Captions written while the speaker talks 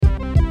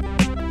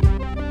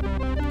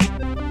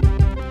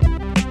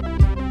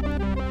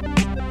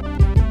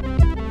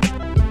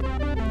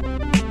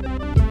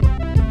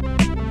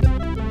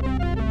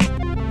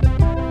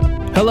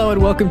Hello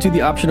and welcome to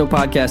the Optional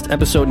Podcast,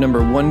 episode number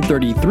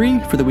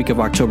 133 for the week of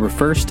October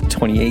 1st,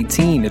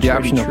 2018. The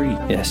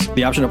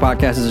Optional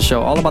Podcast is a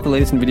show all about the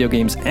latest in video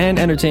games and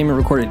entertainment,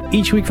 recorded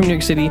each week from New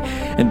York City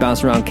and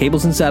bounced around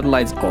cables and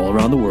satellites all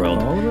around the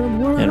world.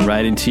 And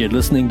right into your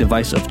listening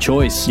device of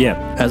choice. Yeah.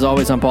 As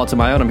always, I'm Paul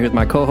Tamayo, and I'm here with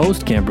my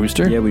co-host, Cam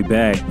Brewster. Yeah, we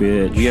back,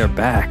 bitch. We are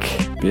back.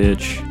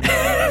 Bitch.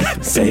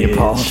 Say it,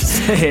 Paul.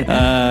 Say it.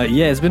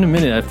 Yeah, it's been a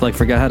minute. I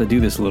forgot how to do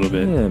this a little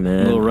bit. Yeah,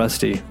 man. A little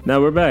rusty. Now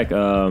we're back.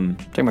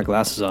 Take my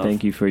glasses off.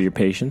 Thank you for your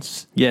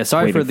patience. Yeah,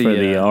 sorry for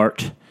the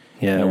art.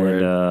 Yeah,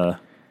 and,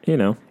 you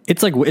know,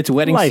 it's like it's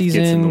wedding life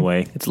season. Gets in the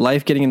way. It's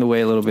life getting in the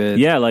way a little bit.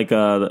 Yeah, like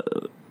I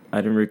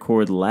didn't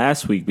record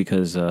last week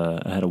because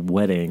I had a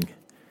wedding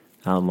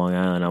out in Long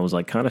Island. I was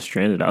like kind of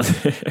stranded out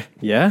there.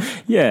 Yeah?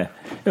 Yeah.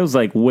 It was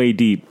like way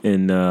deep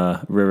in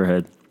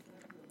Riverhead.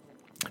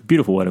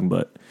 Beautiful wedding,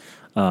 but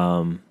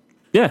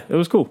yeah, it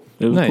was cool.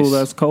 It was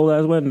nice. cold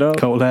ass wedding, dog.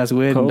 Cold ass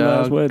wedding,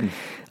 dog. Ass wedding.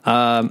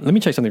 Let me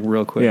check something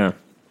real quick. Yeah.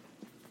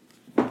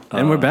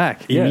 And we're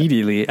back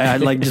immediately.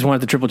 I just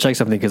wanted to triple check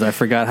something because I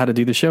forgot how to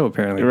do the show.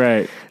 Apparently,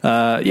 right?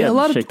 Yeah, a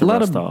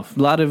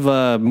lot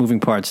of moving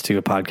parts to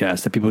a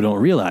podcast that people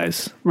don't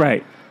realize.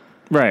 Right.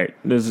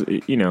 There's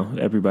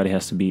everybody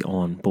has to be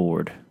on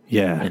board.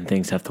 Yeah, and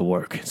things have to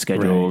work.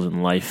 Schedules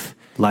and life.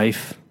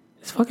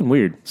 It's fucking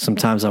weird.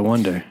 Sometimes I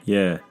wonder.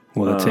 Yeah.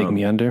 Will it take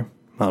me under?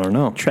 I don't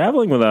know.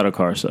 Traveling without a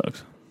car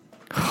sucks.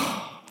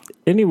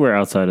 Anywhere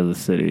outside of the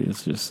city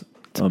is just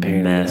a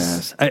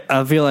mess.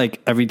 I feel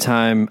like every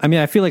time,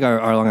 I feel like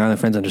our Long Island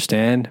friends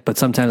understand, but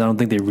sometimes I don't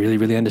think they really,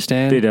 really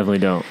understand. They definitely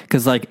don't.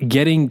 Because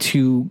getting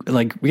to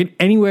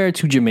anywhere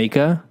to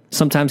Jamaica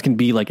sometimes can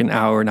be like an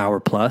hour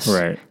plus.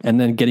 Right. And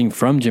then getting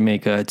from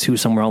Jamaica to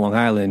somewhere on Long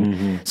Island.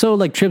 Mm-hmm. So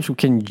trips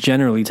can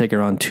generally take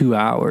around 2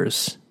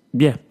 hours.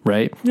 Yeah.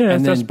 Right? Yeah,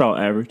 and that's about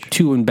average.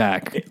 2 and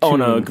back.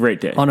 On a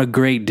great day. On a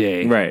great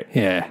day. Right.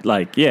 Yeah.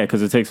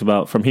 Because it takes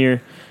about, from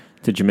here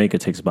to Jamaica, it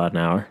takes about an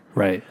hour.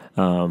 Right.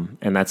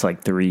 And that's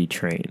like 3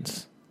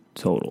 trains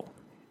total.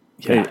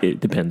 Yeah. It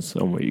depends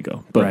on where you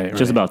go. But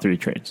just about 3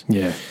 trains.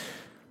 Yeah.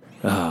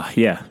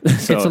 Yeah.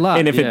 So, it's a lot.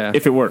 And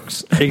if it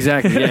works.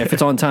 Exactly. Yeah. If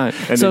it's on time.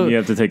 And then you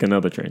have to take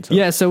another train. So.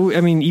 Yeah. So,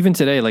 even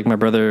today, my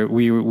brother,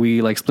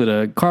 we split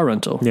a car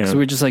rental. Yeah. So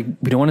we're just we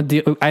don't want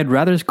to deal. I'd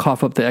rather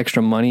cough up the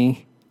extra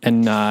money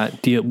and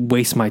not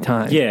waste my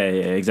time. Yeah,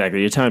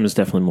 exactly. Your time is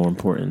definitely more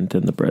important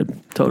than the bread.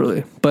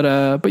 Totally.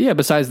 But yeah,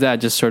 besides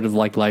that, just sort of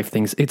life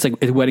things. It's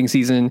it's wedding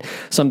season.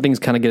 Some things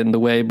kind of get in the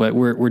way, but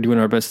we're doing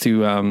our best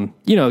to,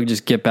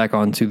 just get back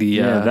onto the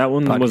that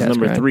one podcast, was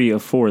number 3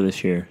 of 4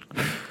 this year.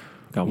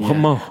 Got one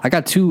more. I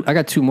got 2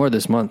 more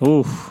this month.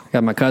 Oof.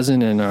 Got my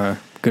cousin and our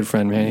good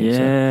friend Manny.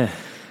 Yeah. So.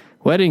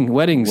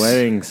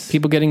 Weddings.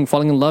 People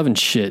falling in love and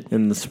shit.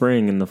 In the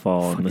spring, in the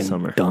fall, in the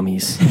summer.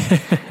 Dummies.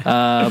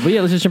 But yeah,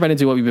 let's just jump right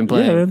into what we've been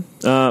playing.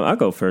 Yeah, I'll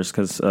go first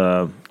because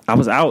I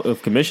was out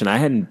of commission. I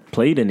hadn't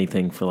played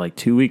anything for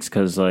 2 weeks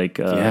because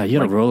you had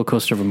a roller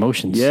coaster of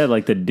emotions. Yeah,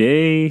 the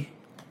day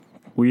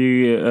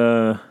we,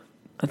 I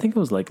think it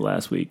was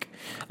last week,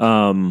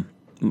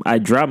 I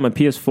dropped my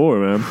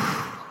PS4, man,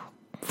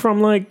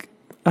 from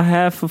a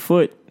half a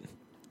foot.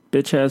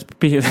 Bitch ass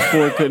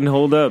PS4 couldn't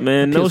hold up,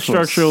 man. No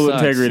structural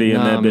integrity in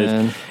that bitch.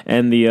 Man.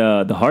 And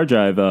the hard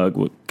drive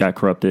got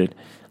corrupted.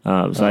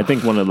 So I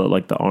think one of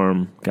the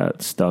arm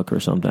got stuck or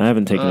something. I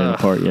haven't taken it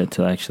apart yet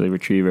to actually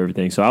retrieve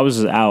everything. So I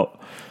was just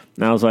out,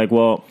 and I was like,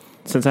 well,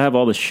 since I have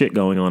all this shit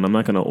going on, I'm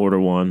not going to order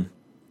one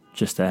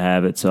just to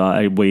have it. So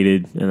I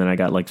waited, and then I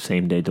got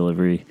same day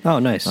delivery. Oh,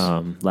 nice.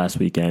 Last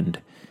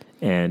weekend,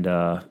 and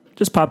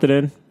just popped it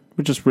in.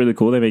 Which is really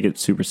cool. They make it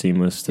super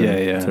seamless to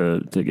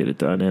get it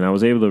done. And I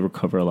was able to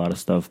recover a lot of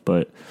stuff,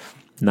 but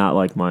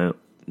not my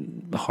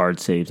hard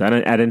saves. I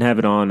didn't have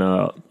it on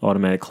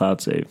automatic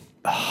cloud save.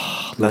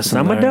 Oh, lesson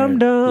I'm learned. a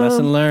dum-dum.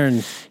 Lesson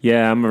learned.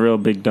 Yeah, I'm a real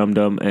big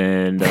dum-dum.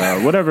 And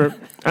whatever.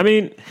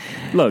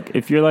 Look,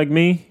 if you're like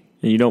me,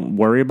 and you don't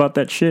worry about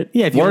that shit.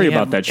 Yeah, worry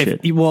about that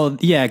shit.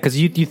 Because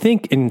you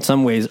think in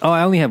some ways,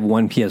 I only have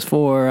one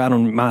PS4. I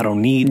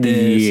don't need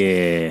this.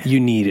 Yeah, you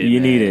need it. You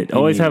need it.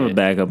 Always have a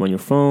backup on your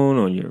phone,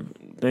 on your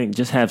thing.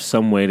 Just have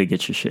some way to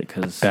get your shit.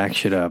 Cause back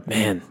shit up,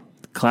 man.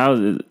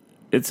 Cloud,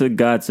 it's a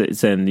godsend.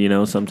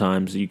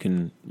 Sometimes it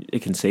can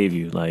save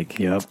you.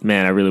 Yep.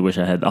 Man, I really wish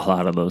I had a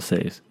lot of those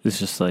saves. It's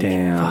just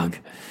damn.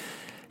 Fuck.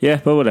 Yeah,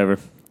 but whatever.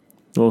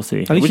 We'll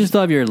see. At least you still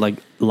have your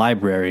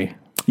library.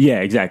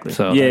 Yeah, exactly.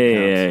 So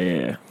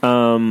yeah.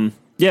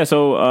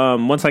 So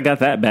once I got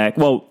that back,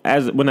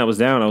 when I was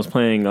down, I was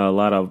playing a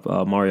lot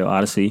of Mario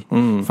Odyssey.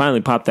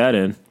 Finally popped that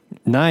in.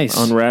 Nice.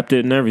 Unwrapped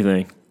it and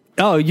everything.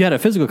 Oh, you had a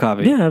physical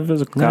copy? Yeah, I have a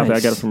physical copy. I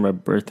got it for my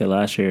birthday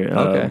last year.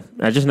 Okay.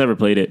 I just never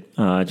played it.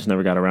 I just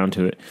never got around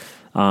to it.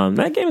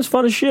 That game is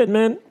fun as shit,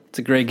 man. It's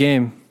a great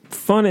game.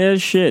 Fun as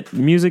shit.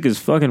 Music is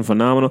fucking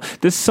phenomenal.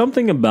 There's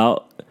something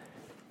about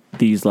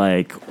these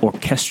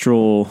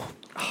orchestral...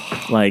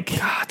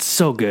 God, it's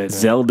so good.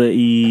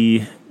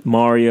 Zelda-y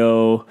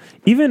Mario,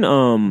 even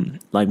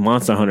like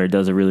Monster Hunter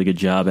does a really good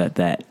job at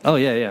that. Oh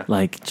yeah.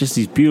 Like just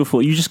these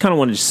beautiful. You just kind of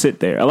want to just sit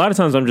there. A lot of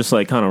times I'm just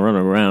like kind of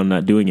running around,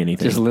 not doing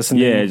anything, just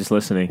listening. Yeah, just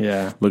listening.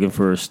 Yeah, looking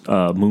for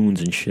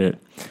moons and shit.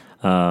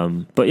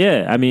 But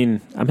yeah, I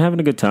mean, I'm having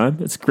a good time.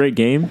 It's a great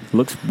game. It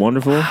looks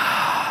wonderful.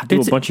 Do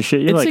a bunch of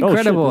shit. You're it's like,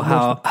 incredible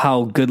oh, shit,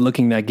 how good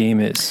looking that game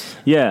is.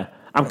 Yeah,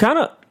 I'm kind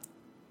of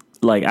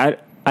like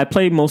I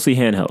play mostly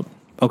handheld.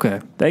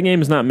 Okay, that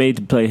game is not made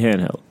to play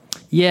handheld.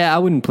 Yeah, I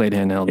wouldn't play it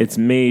handheld. It's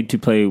made to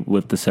play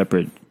with the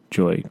separate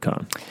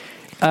Joy-Con.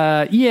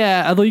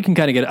 Yeah, although you can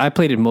kind of get it. I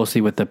played it mostly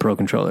with the Pro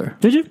Controller.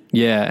 Did you?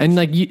 Yeah, and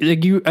like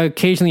you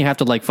occasionally have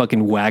to like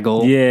fucking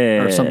waggle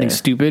or something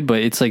stupid, but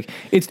it's like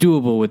it's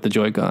doable with the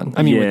Joy-Con.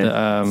 I mean, with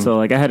the so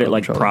like I had it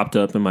like controller. propped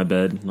up in my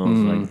bed, and I was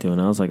like doing.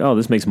 I was like, oh,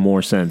 this makes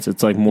more sense.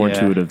 It's like more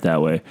intuitive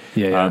that way.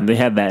 Yeah. They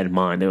had that in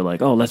mind. They were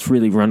like, oh, let's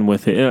really run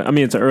with it. I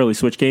mean, it's an early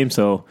Switch game,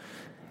 so.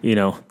 You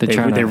know,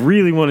 they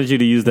really wanted you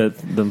to use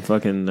them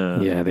fucking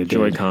they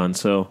Joy-Con.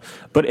 So,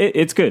 but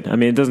it's good. I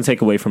mean, it doesn't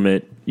take away from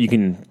it. You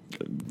can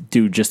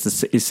do just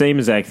the same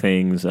exact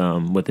things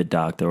with it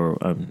docked or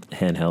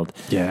handheld.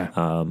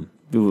 Yeah,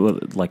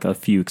 like a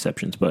few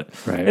exceptions, but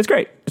right. It's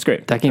great. It's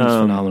great. That game is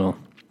phenomenal.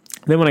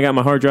 Then when I got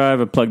my hard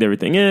drive, I plugged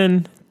everything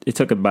in. It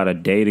took about a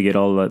day to get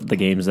all the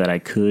games that I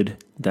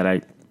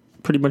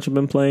pretty much have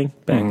been playing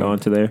back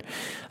onto there.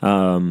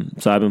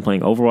 So I've been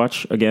playing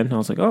Overwatch again. I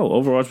was like, oh,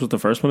 Overwatch was the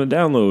first one to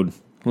download.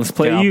 Let's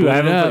play you. I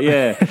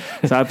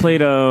haven't So I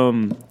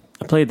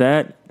played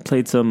that.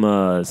 Played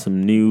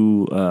some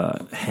new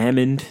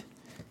Hammond.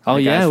 Oh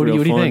yeah, what do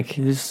you think?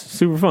 It's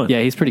super fun.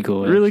 Yeah, he's pretty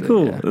cool. Really actually,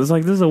 cool. Yeah. It's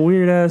like this is a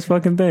weird ass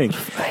fucking thing.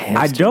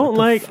 I don't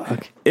like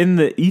in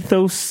the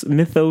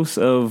mythos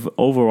of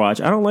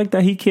Overwatch. I don't like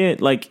that he can't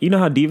like you know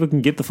how Diva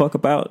can get the fuck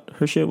about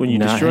her shit when you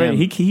destroy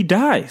it. He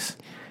dies.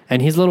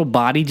 And his little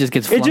body just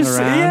gets flung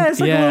around. Yeah, it's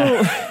like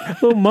a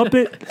little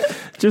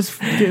Muppet just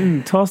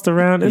getting tossed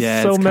around. It's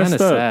so messed up.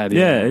 Sad,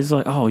 yeah, it's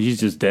like, oh, he's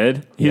just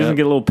dead. He doesn't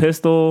get a little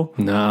pistol,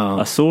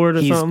 a sword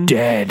or something. He's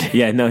dead.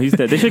 Yeah, no, he's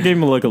dead. They should give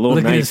him like a little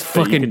Look knife. at his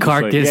fucking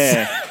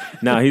carcass.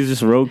 No, he's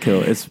just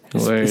roadkill.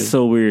 It's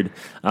so weird.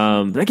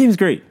 That game is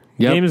great.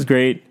 Yep. Game is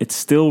great. It's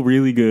still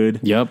really good.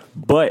 Yep.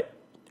 But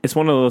it's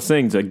one of those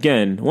things,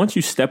 again, once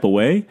you step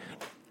away,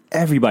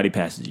 everybody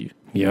passes you.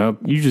 Yep.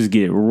 You just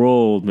get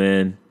rolled,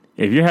 man.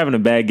 If you're having a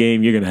bad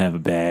game, you're going to have a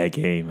bad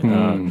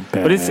game.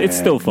 But it's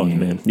still fun,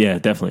 man. Yeah,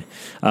 definitely.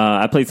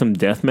 I played some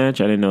deathmatch.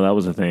 I didn't know that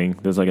was a thing.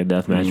 There's like a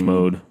deathmatch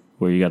mode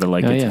where you got to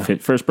like get to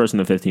first person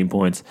to 15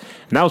 points.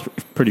 And that was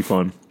pretty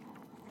fun.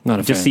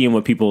 Just seeing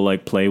what people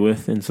like play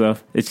with and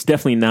stuff. It's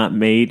definitely not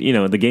made, you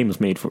know, the game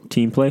was made for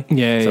team play.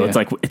 So it's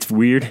like, it's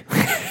weird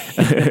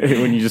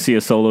when you just see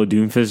a solo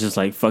Doomfist just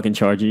like fucking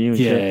charging you and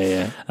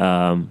shit.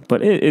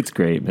 But it's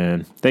great,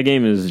 man. That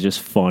game is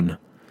just fun.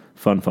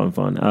 Fun.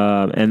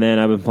 And then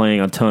I've been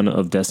playing a ton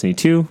of Destiny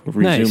 2,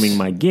 resuming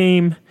my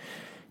game,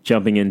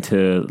 jumping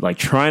into, like,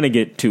 trying to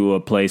get to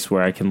a place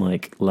where I can,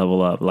 like,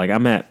 level up. Like,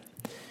 I'm at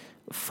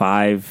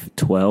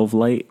 512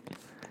 light.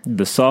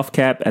 The soft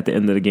cap at the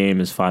end of the game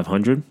is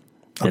 500.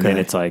 And then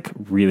it's, like,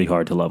 really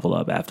hard to level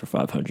up after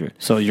 500.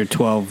 So you're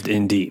 12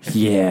 in deep.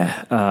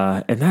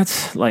 Yeah. And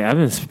that's, like, I've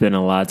been spending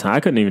a lot of time.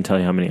 I couldn't even tell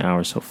you how many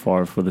hours so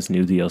far for this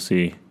new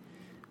DLC.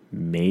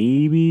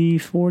 Maybe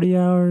 40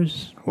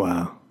 hours.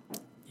 Wow.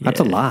 That's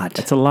a lot.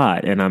 It's a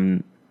lot, and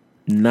I'm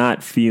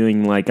not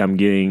feeling like I'm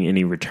getting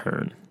any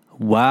return.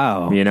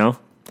 Wow. You know?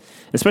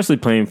 Especially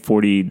paying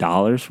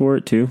 $40 for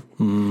it, too.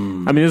 I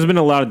mean, there's been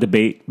a lot of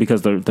debate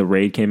because the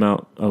raid came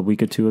out a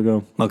week or two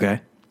ago. Okay.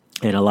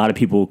 And a lot of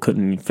people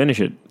couldn't finish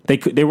it.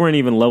 They weren't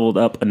even leveled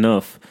up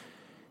enough.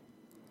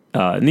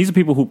 And these are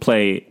people who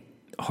play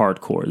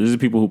hardcore. These are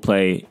people who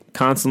play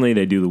constantly.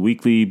 They do the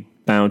weekly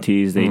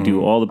bounties. They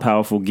do all the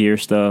powerful gear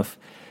stuff.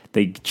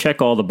 They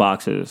check all the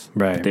boxes,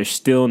 right? But they're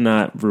still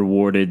not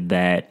rewarded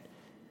that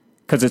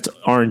because it's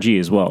RNG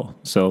as well.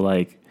 So,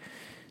 like,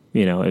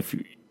 you know, if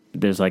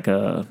there's like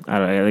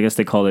I guess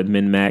they call it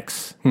min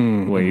max,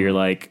 where you're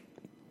like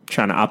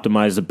trying to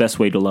optimize the best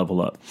way to level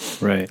up,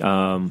 right?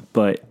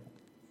 But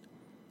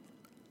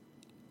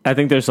I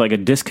think there's like a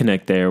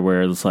disconnect there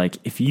where it's like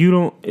if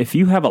you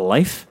have a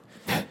life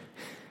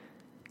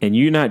and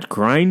you're not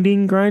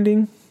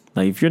grinding.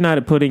 Like if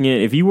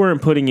you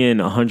weren't putting in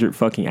 100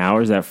 fucking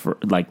hours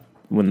like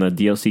when the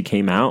DLC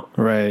came out,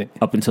 right,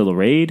 up until the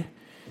raid,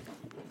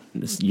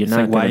 you're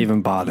not. Like, why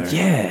even bother?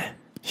 Yeah.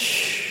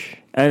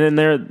 And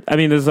then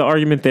there's the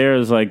argument there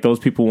is like those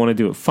people want to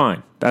do it.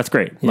 Fine, that's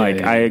great.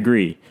 I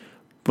agree,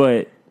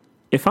 but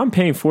if I'm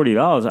paying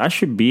 $40, I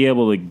should be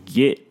able to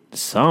get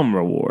some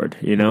reward.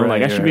 You know,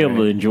 I should be able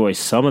to enjoy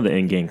some of the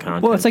in-game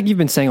content. Well, it's like you've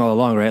been saying all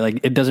along, right? Like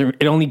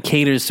it only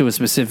caters to a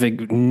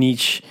specific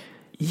niche.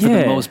 For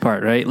the most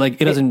part, right?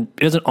 Like it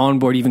doesn't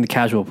onboard even the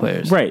casual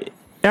players, right?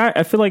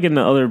 I feel like in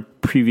the other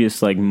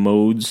previous like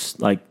modes,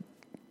 like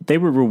they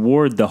would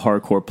reward the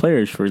hardcore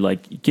players for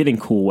like getting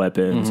cool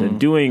weapons and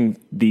doing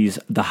the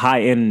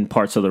high end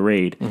parts of the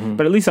raid.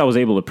 But at least I was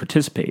able to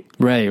participate,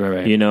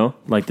 right. You know,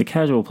 like the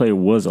casual player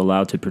was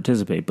allowed to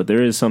participate, but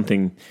there is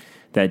something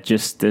that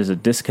there's a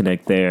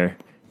disconnect there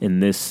in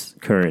this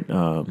current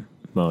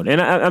mode.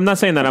 And I'm not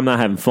saying that I'm not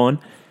having fun,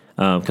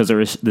 because there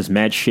is this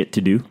mad shit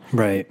to do.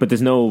 Right. But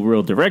there's no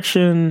real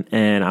direction,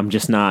 and I'm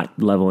just not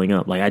leveling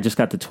up. Like, I just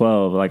got to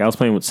 12. Like, I was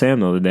playing with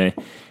Sam the other day,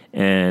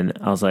 and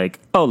I was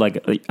like,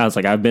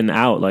 I've been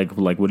out. Like,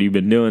 what have you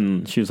been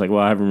doing? She was like,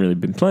 well, I haven't really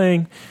been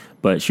playing.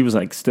 But she was,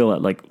 like, still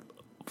at, like,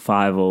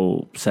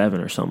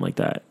 507 or something like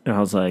that. And I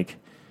was like,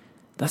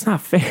 that's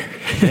not fair.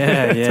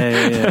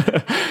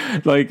 Yeah.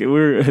 Like,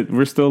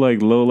 we're still,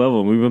 like, low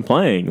level. We've been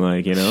playing,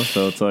 like, you know?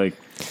 So it's like,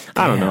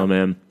 I don't know,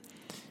 man.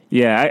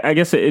 Yeah, I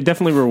guess it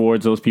definitely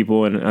rewards those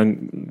people,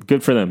 and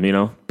good for them, you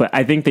know? But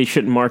I think they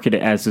shouldn't market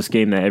it as this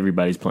game that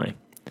everybody's playing.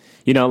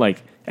 You know,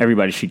 like,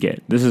 everybody should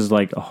get. This is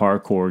like a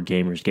hardcore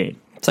gamer's game.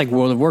 It's like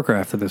World of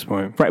Warcraft at this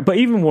point. Right, but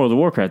even World of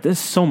Warcraft, there's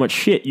so much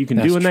shit you can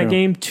do in that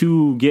game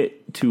to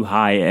get to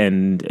high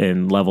end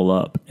and level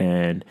up.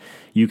 And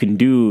you can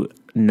do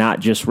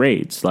not just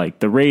raids. Like,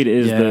 the raid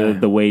is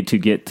the way to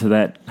get to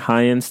that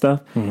high end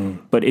stuff.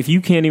 Mm-hmm. But if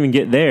you can't even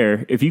get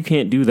there, if you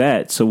can't do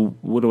that, so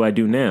what do I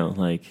do now?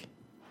 Like...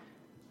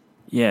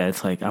 Yeah,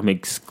 it's like I'm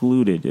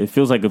excluded. It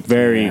feels like a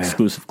very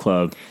exclusive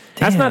club.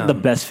 That's not the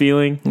best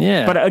feeling.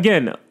 Yeah. But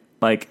again,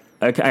 like,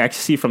 I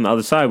see from the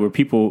other side where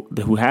people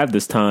who have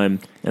this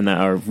time and that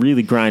are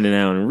really grinding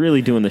out and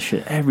really doing this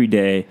shit every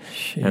day.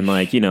 Sheesh. And,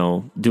 like, you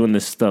know, doing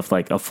this stuff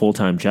like a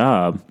full-time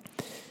job,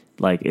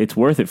 like, it's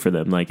worth it for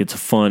them. Like, it's a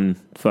fun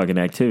fucking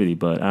activity.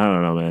 But I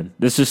don't know, man.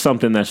 This is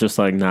something that's just,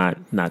 like,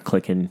 not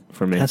clicking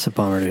for me. That's a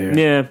bummer to hear.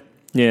 Yeah.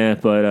 Yeah,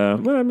 but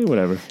well, I mean,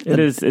 whatever.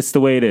 It's the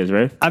way it is,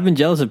 right? I've been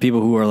jealous of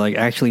people who are, like,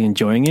 actually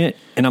enjoying it,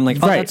 and I'm like,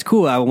 oh, that's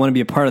cool. I want to be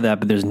a part of that,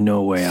 but there's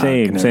no way.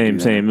 Same.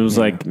 It was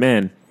like,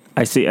 man,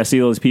 I see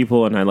those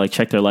people, and I, like,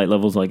 check their light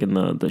levels, like, in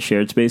the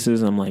shared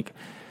spaces. I'm like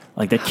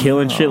they're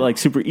killing shit like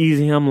super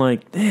easy. I'm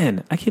like,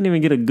 man, I can't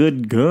even get a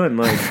good gun,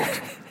 like.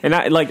 And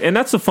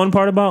that's the fun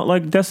part about,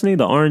 like, Destiny,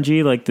 the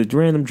RNG, like the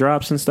random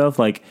drops and stuff,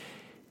 like.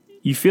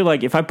 You feel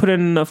like if I put in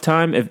enough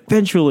time,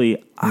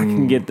 eventually I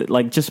can get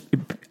like, just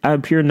out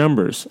of pure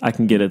numbers, I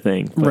can get a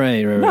thing. But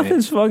right.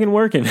 Nothing's fucking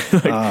working.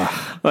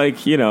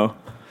 Like, you know,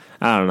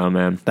 I don't know,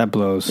 man. That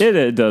blows.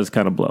 It does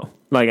kind of blow.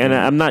 Like, and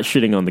I'm not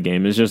shitting on the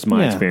game. It's just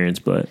my experience.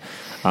 But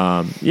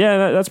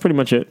that's pretty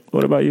much it.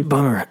 What about you?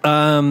 Bummer.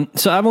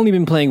 So I've only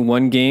been playing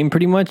one game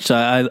pretty much. So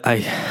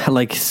I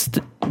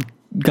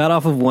got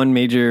off of one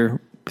major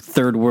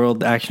third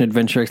world action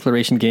adventure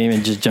exploration game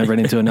and just jump right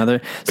into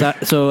another.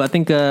 So I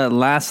think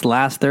last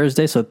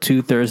Thursday, so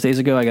 2 Thursdays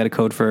ago, I got a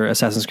code for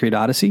Assassin's Creed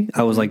Odyssey.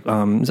 I was like,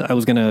 I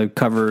was gonna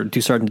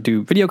start to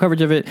do video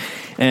coverage of it,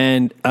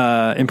 and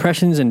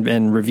impressions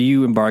and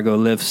review embargo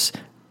lifts.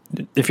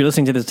 If you're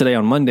listening to this today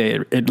on Monday,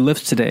 it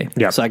lifts today,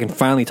 so I can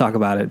finally talk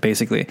about it.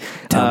 Basically,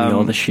 tell me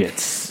all the shits.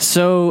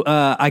 So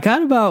I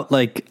got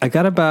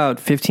about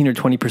 15 or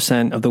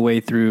 20% of the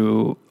way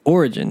through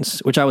Origins,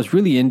 which I was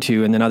really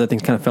into, and then other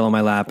things kind of fell on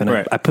my lap, and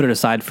I put it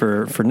aside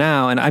for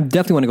now. And I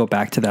definitely want to go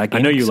back to that game.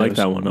 I know you like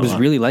that one. I was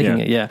really liking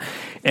it, yeah.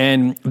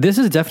 And this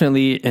is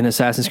definitely an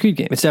Assassin's Creed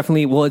game. It's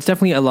definitely like the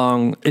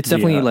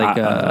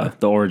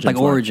Origins, like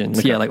Origins,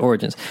 okay. like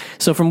Origins.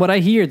 So from what I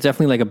hear, it's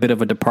definitely like a bit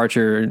of a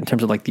departure in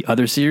terms of like the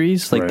other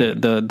series, like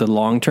the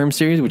long term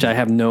series, which I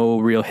have no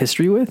real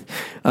history with.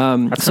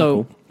 That's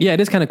so. Cool. Yeah, it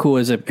is kind of cool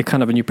as a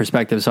kind of a new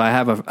perspective. So I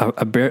have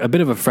a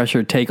bit of a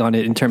fresher take on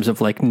it in terms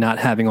of like not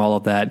having all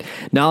of that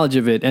knowledge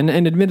of it, and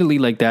admittedly,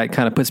 like that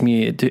kind of puts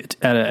me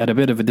at a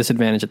bit of a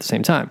disadvantage at the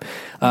same time.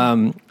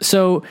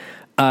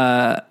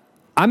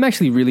 I'm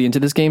actually really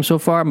into this game so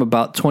far. I'm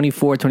about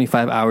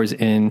 25 hours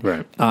in.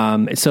 Right.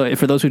 So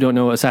for those who don't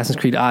know, Assassin's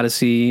Creed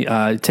Odyssey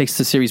takes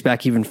the series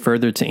back even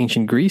further to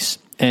ancient Greece,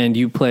 and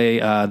you play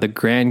the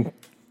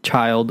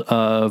grandchild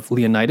of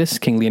Leonidas,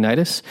 King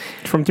Leonidas.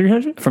 From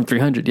 300? From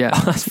 300, yeah.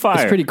 Oh, that's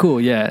fire. It's pretty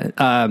cool, yeah.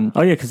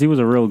 Because he was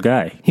a real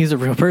guy. He's a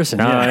real person,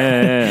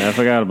 yeah. I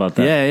forgot about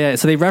that. Yeah.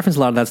 So they reference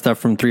a lot of that stuff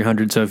from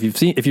 300. So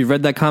if you've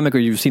read that comic or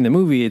you've seen the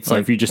movie, it's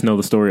like... if you just know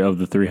the story of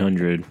the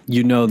 300.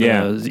 You know,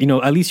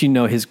 at least you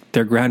know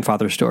their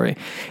grandfather's story.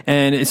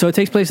 And so it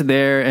takes place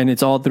there, and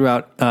it's all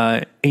throughout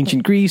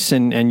ancient Greece,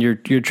 and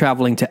you're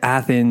traveling to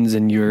Athens,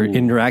 and you're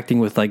interacting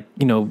with, like,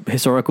 you know,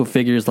 historical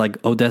figures like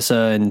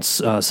Odessa and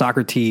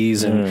Socrates,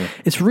 and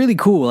it's really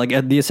cool.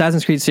 Like the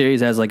Assassin's Creed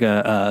series has like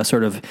a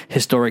sort of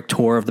historic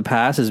tour of the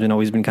past has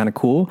always been kind of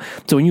cool.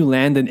 So when you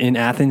land in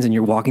Athens and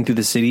you're walking through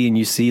the city and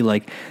you see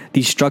like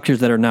these structures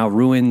that are now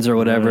ruins or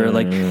whatever,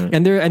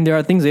 and there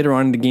are things later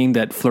on in the game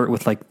that flirt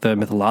with like the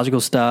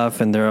mythological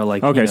stuff, and there are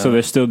like so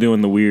they're still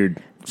doing the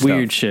weird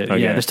shit.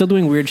 Okay. Yeah, they're still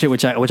doing weird shit,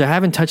 which I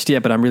haven't touched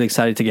yet, but I'm really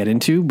excited to get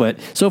into. But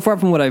so far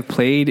from what I've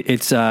played,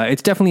 it's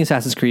definitely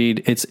Assassin's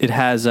Creed.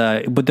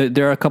 But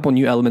there are a couple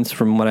new elements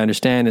from what I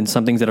understand, and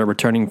some things that are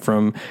returning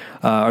from,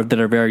 or that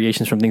are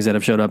variations from things that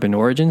have showed up in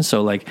Origins.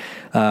 So like,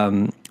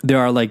 there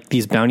are like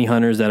these bounty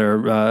hunters that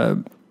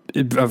are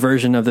a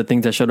version of the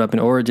things that showed up in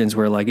Origins,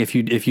 where like if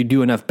you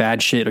do enough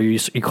bad shit or you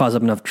cause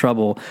up enough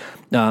trouble,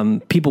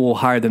 people will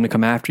hire them to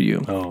come after you.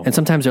 And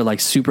sometimes they're like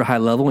super high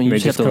level, and you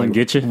just have to like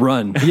get you.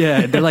 Run.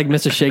 Yeah, they're like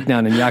Mr.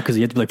 Shakedown and Yakuza.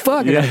 You have to be like,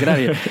 fuck, I gotta get out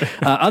of here.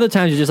 Other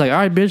times you're just like, all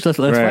right, bitch, let's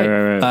fight.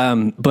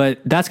 Right. But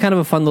that's kind of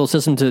a fun little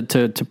system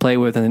to play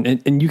with,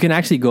 and you can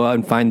actually go out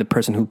and find the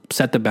person who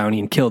set the bounty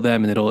and kill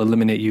them, and it'll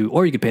eliminate you,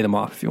 or you could pay them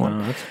off if you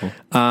want. That's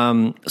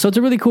cool. So it's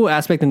a really cool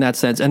aspect in that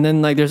sense. And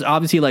then like there's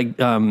obviously like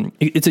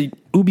it's a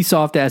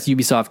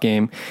Ubisoft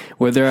game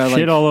where there are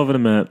shit all over the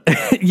map.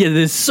 Yeah,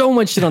 there's so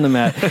much shit on the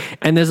map.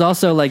 And there's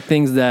also like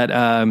things that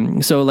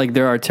so like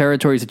there are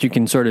territories that you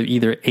can sort of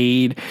either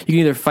aid, you can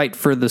either fight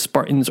for the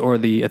Spartans or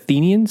the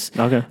Athenians.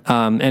 Okay.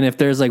 And if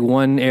there's like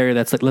one area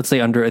that's like, let's say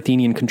under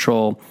Athenian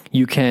control,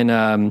 you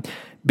can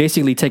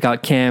basically take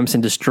out camps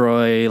and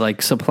destroy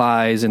like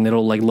supplies, and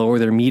it'll like lower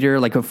their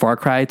meter, like a Far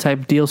Cry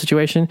type deal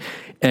situation.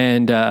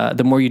 And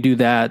the more you do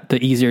that,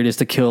 the easier it is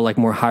to kill like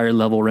more higher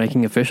level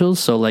ranking officials.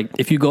 So like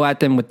if you go at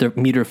them with their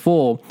meter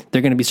full,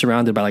 they're going to be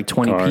surrounded by like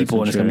 20 people,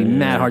 and it's going to be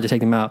mad hard to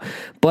take them out.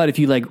 But if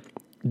you like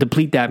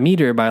deplete that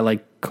meter by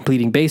like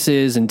completing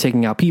bases and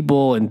taking out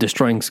people and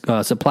destroying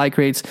supply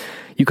crates,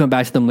 you come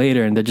back to them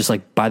later and they're just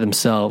like by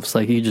themselves.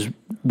 Like you just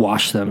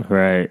wash them.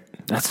 Right.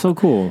 That's so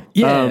cool.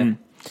 Yeah.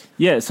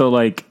 Yeah. So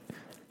like,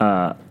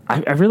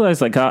 I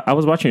realized like I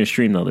was watching a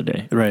stream the other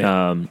day,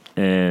 right?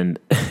 And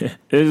it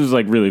was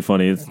like really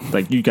funny. It's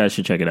like you guys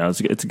should check it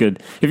out. It's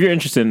good if you're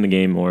interested in the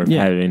game or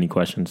have any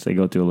questions. They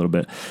go through a little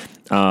bit,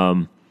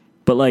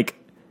 but like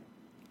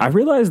I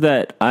realized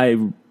that I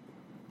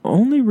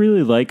only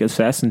really like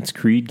Assassin's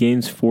Creed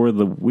games for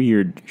the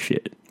weird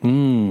shit.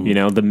 You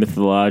know, the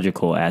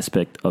mythological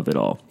aspect of it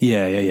all.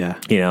 Yeah.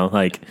 You know,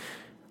 like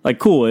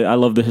cool. I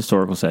love the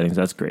historical settings.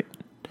 That's great,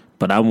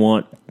 but I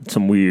want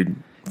some weird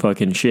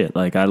fucking shit.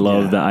 Like I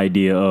love the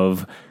idea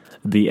of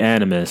the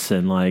Animus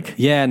and like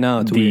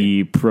it's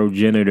the weird.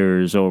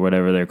 progenitors or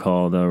whatever they're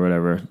called or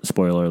whatever.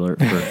 Spoiler alert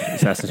for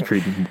Assassin's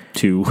Creed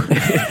 2.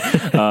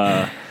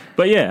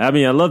 But yeah, I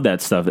mean, I love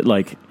that stuff.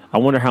 Like I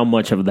wonder how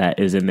much of that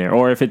is in there,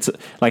 or if it's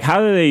like, how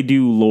do they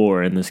do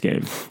lore in this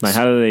game? Like,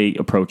 how do they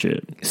approach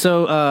it?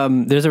 So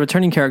there's a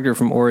returning character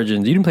from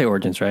Origins. You didn't play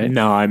Origins, right?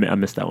 No, I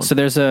missed that one. So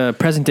there's a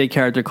present day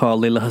character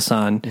called Layla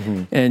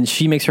Hassan, and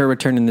she makes her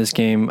return in this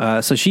game.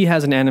 So she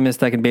has an animus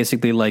that can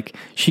basically like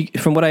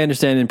from what I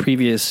understand in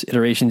previous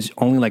iterations,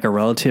 only like a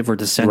relative or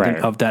descendant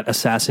of that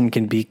assassin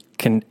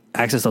can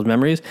access those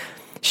memories.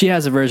 She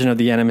has a version of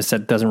the Animus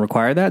that doesn't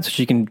require that, so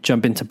she can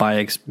jump into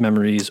Bayek's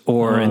memories,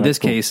 or in this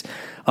case,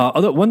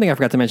 although one thing I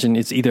forgot to mention,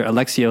 it's either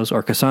Alexios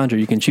or Cassandra.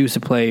 You can choose to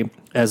play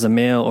as a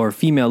male or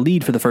female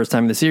lead for the first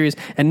time in the series,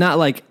 and not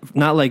like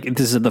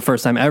this is the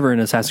first time ever in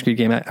an Assassin's Creed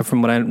game.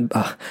 From what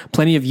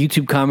plenty of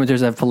YouTube commenters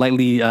have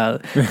politely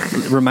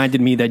reminded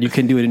me that you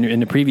can do it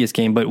in the previous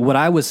game. But what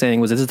I was saying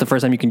was this is the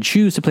first time you can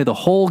choose to play the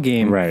whole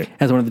game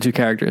as one of the two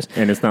characters,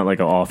 and it's not like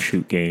an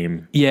offshoot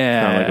game. Yeah,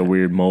 it's not like a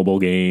weird mobile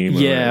game.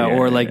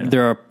 Or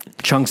there are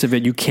chunks of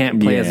it you can't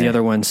play as the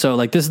other one. So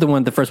like this is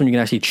the first one you can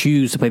actually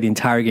choose to play the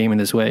entire game in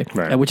this way,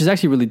 which is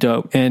actually really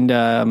dope.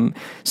 And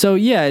so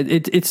yeah,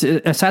 it's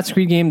an Assassin's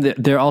Creed game.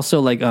 They're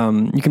also like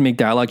you can make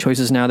dialogue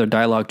choices now. They're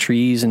dialogue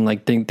trees and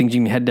like things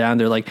you can head down.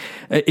 They're like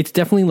it's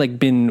definitely like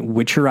been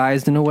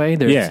Witcherized in a way.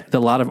 There's a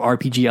lot of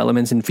RPG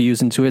elements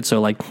infused into it.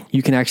 So like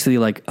you can actually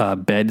like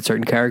bed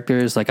certain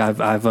characters. Like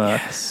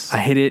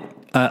I hit it.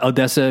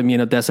 Odessa, me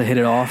and Odessa hit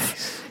it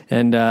off.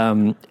 And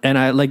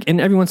I like,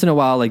 and every once in a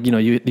while, like, you know,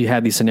 you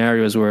have these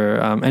scenarios where,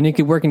 and it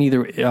could work in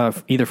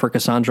either for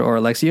Cassandra or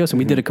Alexios. And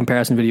we did a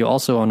comparison video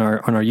also on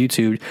our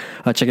YouTube.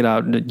 Check it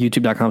out,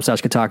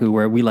 youtube.com/Kotaku,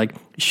 where we like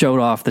showed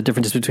off the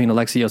differences between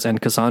Alexios and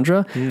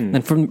Cassandra.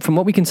 And from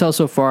what we can tell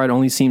so far, it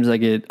only seems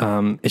like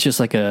it's just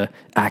like a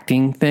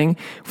acting thing.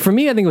 For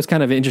me, I think it was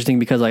kind of interesting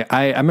because like,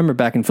 I remember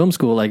back in film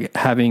school, like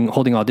holding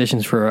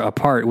auditions for a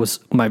part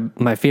was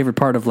my favorite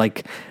part of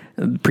like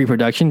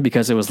pre-production,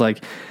 because it was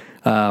like,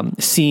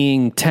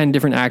 seeing 10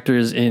 different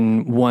actors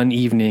in one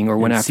evening or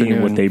one afternoon,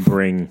 seeing what they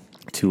bring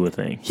to a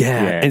thing,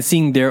 and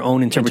seeing their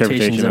own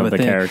interpretations of a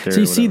thing. Character, so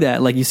you see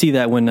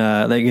that when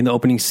like in the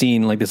opening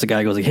scene, like this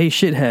guy goes like, "Hey,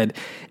 shithead,"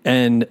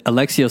 and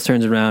Alexios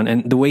turns around,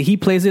 and the way he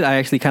plays it, I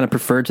actually kind of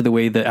prefer to the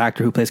way the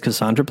actor who plays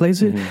Cassandra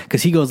plays it,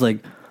 because he goes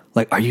like,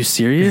 are you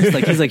serious?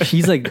 Like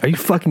he's like, are you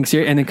fucking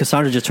serious? And then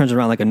Cassandra just turns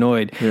around like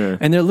annoyed. Yeah.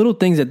 And there are little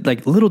things that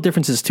like little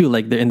differences too.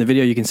 Like in the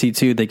video you can see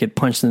too, they get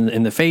punched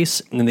in the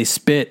face and then they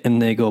spit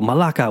and they go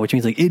malaka, which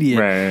means like idiot.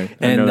 Right.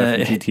 And I know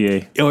that from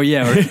GTA.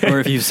 Or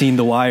if you've seen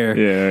The Wire.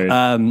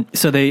 Yeah. Right.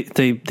 So they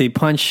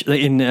punch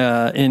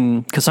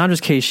in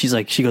Cassandra's case. She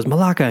goes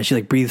malaka, and she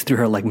like breathes through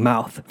her like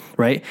mouth,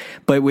 right?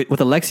 But with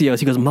Alexios,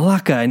 he goes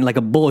malaka, and like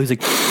a bull, he's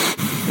like.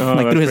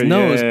 like through his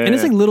nose. And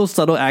it's like little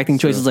subtle acting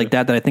choices like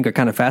that I think are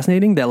kind of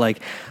fascinating. That like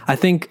I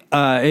think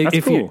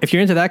if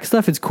you're into that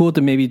stuff, it's cool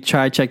to maybe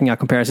try checking out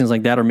comparisons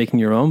like that or making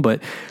your own.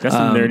 But that's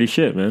some nerdy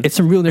shit, man. It's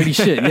some real nerdy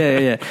shit.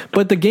 Yeah.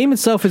 But the game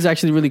itself is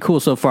actually really cool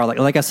so far.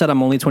 Like I said,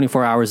 I'm only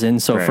 24 hours in,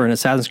 so for an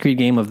Assassin's Creed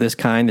game of this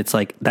kind, it's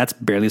like that's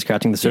barely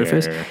scratching the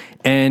surface. Yeah.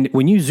 And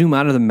when you zoom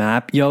out of the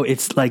map,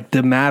 it's like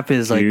the map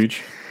is like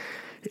huge.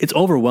 It's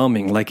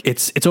overwhelming. Like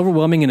it's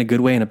overwhelming in a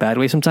good way and a bad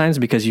way sometimes,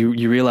 because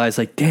you realize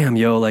like, damn,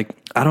 like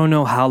I don't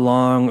know how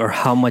long or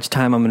how much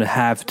time I'm going to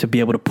have to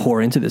be able to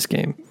pour into this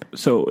game.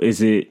 So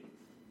is it,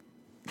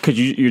 cause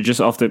you're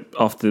just off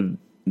the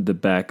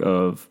back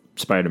of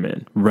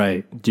Spider-Man.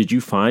 Right. Did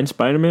you find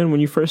Spider-Man when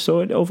you first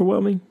saw it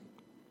overwhelming?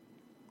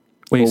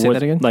 Wait, say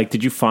that again? Like,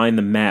 did you find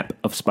the map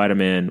of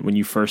Spider-Man when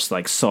you first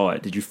like saw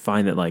it? Did you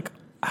find that like,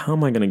 how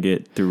am I going to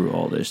get through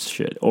all this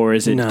shit? Or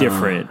is it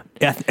different?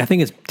 I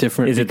think it's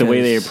different. Is it the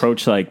way they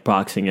approach like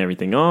boxing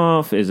everything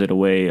off? Is it a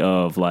way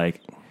of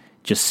like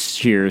just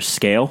sheer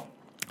scale?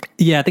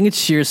 Yeah, I think it's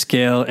sheer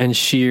scale and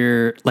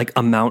sheer like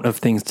amount of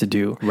things to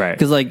do. Right.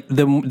 Because like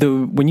the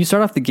when you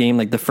start off the game,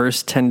 like the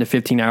first 10 to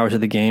 15 hours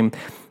of the game,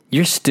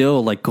 you're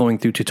still like going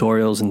through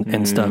tutorials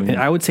and stuff. And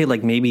I would say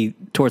like maybe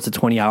towards the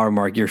 20-hour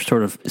mark, you're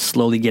sort of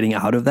slowly getting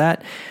out of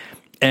that.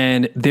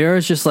 And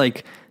there's just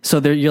like, so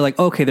there you're like,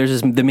 okay, there's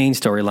just the main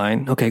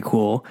storyline. Okay,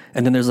 cool.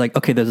 And then there's like,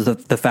 okay, there's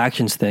the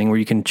factions thing where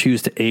you can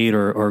choose to aid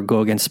or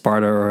go against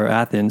Sparta or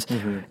Athens.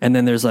 And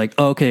then there's like,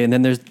 okay, and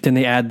then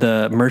they add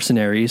the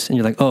mercenaries, and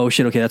you're like, oh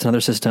shit, okay, that's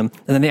another system.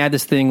 And then they add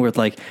this thing with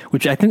like,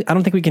 which I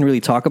don't think we can really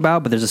talk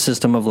about, but there's a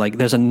system of like,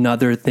 there's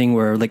another thing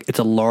where like it's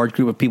a large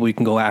group of people you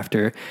can go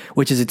after,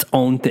 which is its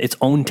own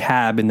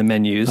tab in the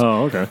menus.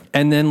 Oh, okay.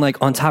 And then like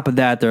on top of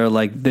that, there are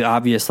like the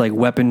obvious like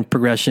weapon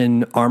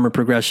progression, armor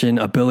progression,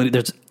 ability.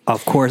 There's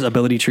of course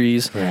ability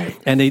trees, right?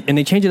 And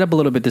they change it up a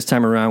little bit this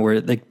time around, where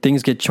like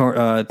things get sort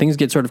of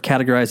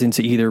categorized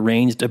into either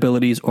ranged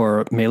abilities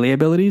or melee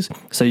abilities.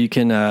 So you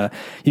can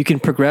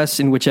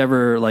progress in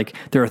whichever, like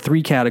there are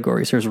 3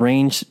 categories. There's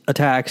ranged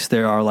attacks,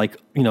 there are like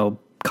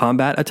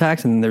combat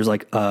attacks, and then there's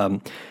like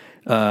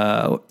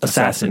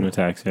assassin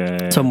attacks,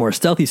 so more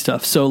stealthy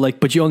stuff. So like,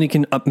 but you only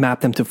can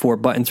map them to 4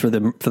 buttons for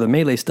the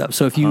melee stuff.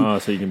 So if you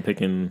so you can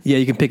pick and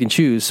you can pick and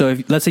choose. So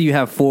if let's say you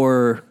have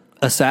 4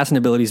 assassin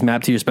abilities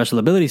mapped to your special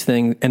abilities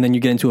thing, and then you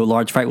get into a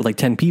large fight with like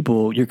 10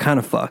 people, you're kind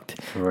of fucked.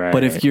 Right.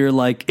 But if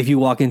you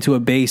walk into a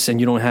base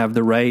and you don't have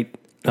the right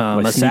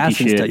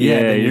assassin stuff,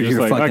 you're just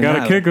like, fucking I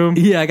gotta out. kick them.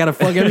 Yeah, I gotta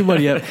fuck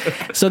everybody up.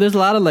 So there's a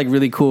lot of like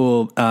really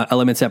cool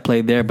elements at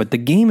play there, but the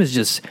game is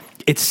just,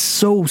 it's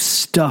so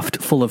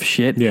stuffed full of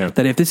shit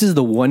that if this is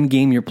the one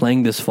game you're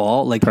playing this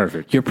fall, like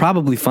perfect, you're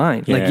probably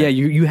fine. Yeah. Like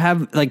you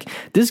have like,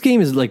 this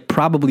game is like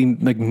probably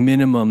like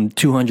minimum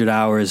 200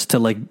 hours to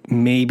like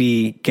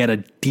maybe get a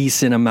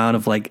decent amount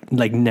of like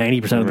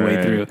 90% of the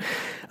way through.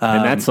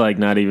 And that's like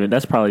not even,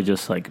 that's probably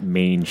just like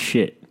main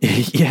shit.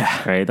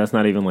 Yeah. Right? That's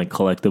not even like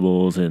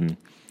collectibles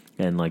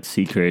and like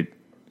secret,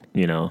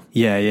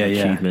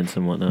 achievements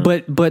and whatnot.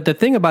 But the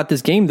thing about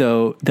this game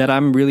though that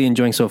I'm really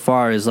enjoying so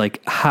far is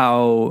like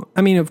how,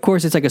 I mean, of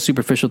course it's like a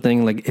superficial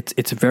thing. Like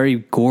it's a very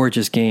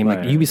gorgeous game. Like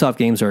Ubisoft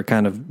games are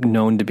kind of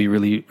known to be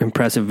really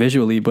impressive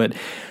visually, but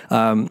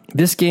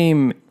this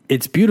game,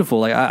 it's beautiful.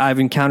 Like I've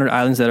encountered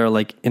islands that are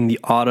like in the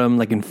autumn,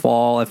 like in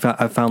fall.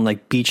 I've found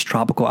like beach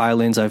tropical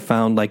islands. I've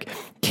found like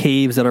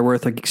caves that are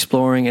worth like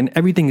exploring, and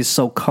everything is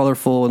so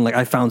colorful. And like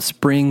I found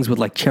springs with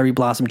like cherry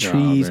blossom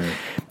trees,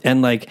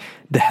 and like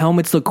the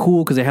helmets look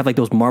cool because they have like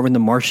those Marvin the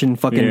Martian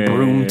fucking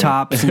broom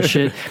tops and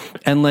shit.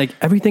 And like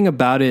everything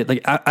about it,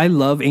 like I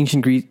love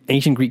ancient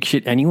Greek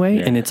shit anyway,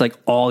 and it's like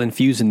all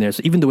infused in there.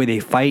 So even the way they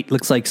fight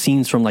looks like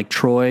scenes from like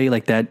Troy,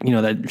 like that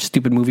that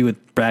stupid movie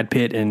with Brad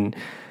Pitt and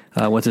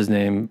what's his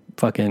name?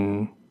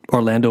 Fucking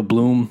Orlando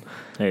Bloom.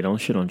 Hey, don't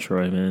shit on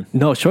Troy, man.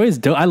 No, Troy is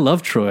dope. I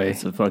love Troy.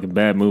 It's a fucking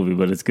bad movie,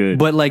 but it's good.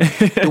 But like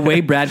the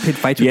way Brad Pitt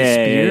fights with the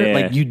spear,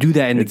 like you do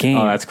that in the game.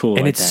 Oh, that's cool.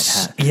 And like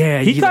it's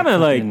that. He kind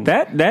of like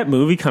that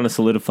movie kind of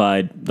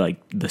solidified like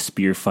the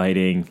spear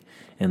fighting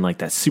and like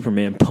that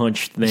Superman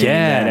punch thing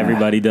that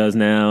everybody does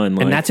now, and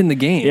that's in the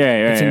game.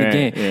 It's in the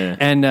game. Yeah.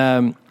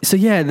 And so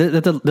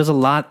there's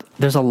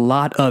a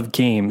lot of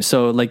games.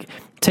 So like,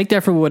 take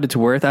that for what it's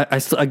worth. I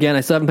still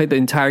haven't played the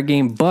entire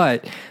game,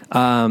 but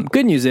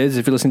good news is,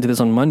 if you're listening to this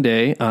on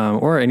Monday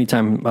or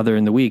anytime other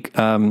in the week,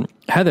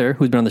 Heather,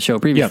 who's been on the show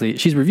previously,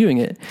 she's reviewing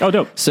it. Oh,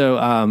 dope. So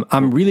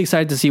I'm really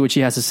excited to see what she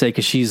has to say,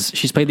 because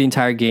she's played the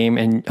entire game,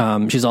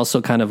 and she's also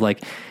kind of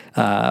like,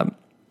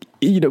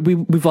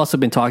 we've also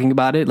been talking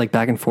about it like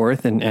back and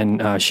forth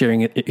and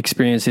sharing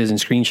experiences and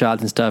screenshots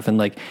and stuff, and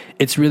like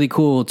it's really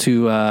cool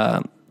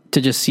to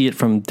just see it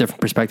from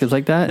different perspectives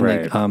like that, and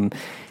like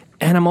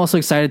and I'm also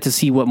excited to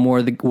see what more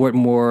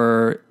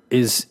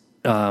is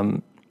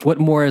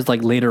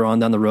like later on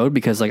down the road,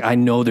 because like I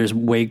know there's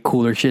way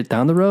cooler shit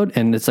down the road,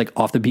 and it's like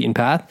off the beaten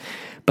path.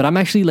 But I'm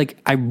actually like,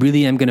 I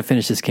really am going to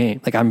finish this game.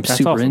 Like That's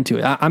super awesome. Into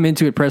it. I'm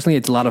into it personally.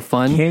 It's a lot of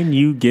fun. Can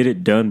you get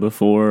it done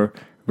before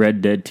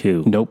Red Dead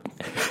 2. Nope.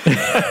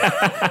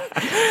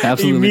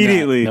 Absolutely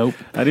Immediately. not. Nope.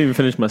 I didn't even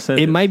finish my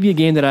sentence. It might be a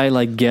game that I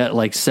like get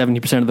like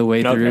 70% of the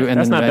way through, and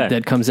then the Red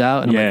Dead comes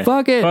out, and I'm like,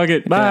 fuck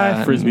it.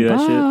 Bye. Frisbee that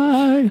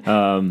shit.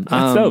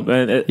 That's dope.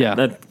 And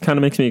that kind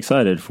of makes me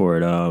excited for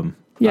it. I'll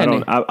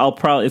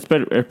probably,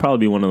 it'll probably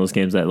be one of those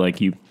games that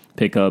like you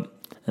pick up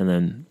and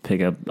then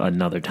pick up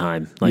another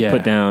time. Like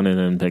put down and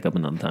then pick up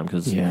another time,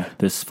 because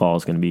this fall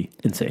is going to be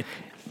insane.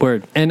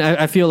 Word. And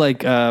I feel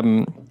like,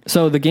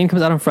 so the game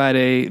comes out on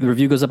Friday. The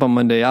review goes up on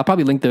Monday. I'll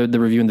probably link the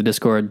review in the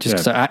Discord, just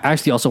because I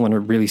actually also want to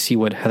really see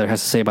what Heather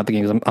has to say about the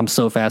game. I'm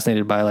so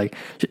fascinated by, like,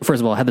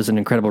 first of all, Heather's an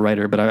incredible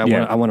writer, but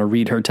I want to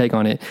read her take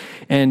on it.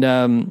 And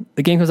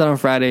the game comes out on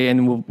Friday,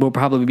 and we'll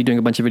probably be doing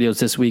a bunch of videos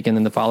this week and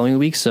then the following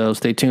week. So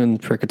stay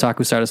tuned for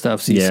Kotaku Starter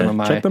stuff. See some of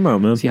my, check them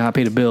out, man. See how I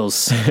pay the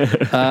bills.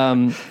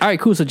 All right,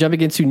 cool. So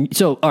jumping into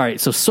so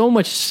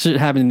much shit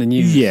happened in the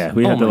news. Yeah,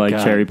 we had to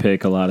cherry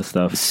pick a lot of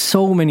stuff.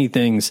 So many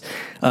things.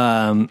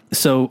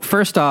 So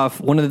first off,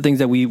 one of the things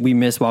that we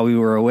missed while we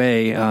were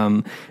away,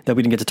 that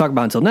we didn't get to talk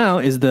about until now,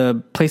 is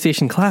the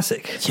PlayStation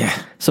Classic.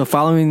 Yeah. So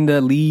following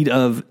the lead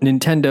of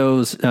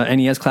Nintendo's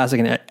NES Classic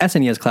and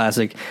SNES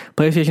Classic,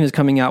 PlayStation is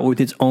coming out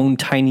with its own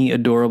tiny,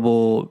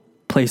 adorable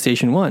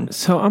PlayStation 1.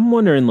 So I'm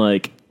wondering,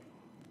 like,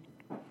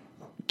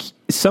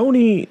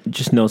 Sony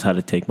just knows how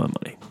to take my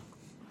money.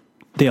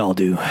 They all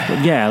do.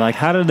 But yeah, like,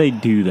 how do they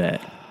do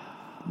that?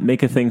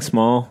 Make a thing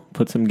small,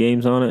 put some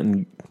games on it,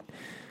 and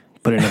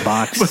put it in a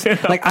box.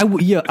 Like, I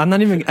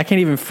can't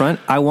even front.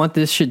 I want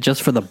this shit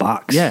just for the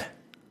box. Yeah.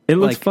 It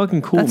looks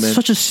fucking cool, that's man. That's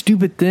such a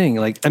stupid thing.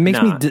 Like,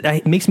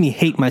 it makes me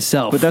hate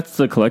myself. But that's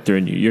the collector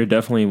in you. You're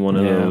definitely one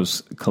of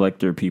those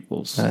collector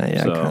peoples.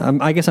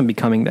 I guess I'm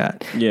becoming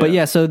that. Yeah. But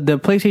yeah, so the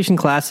PlayStation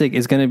Classic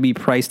is going to be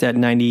priced at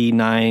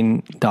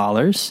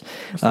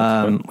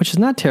 $99, which is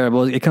not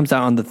terrible. It comes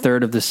out on the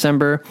 3rd of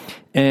December,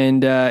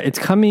 and it's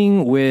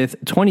coming with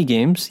 20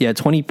 games. Yeah,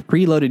 20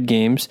 preloaded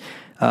games.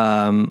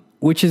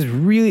 Which is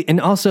really, and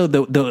also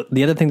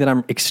the other thing that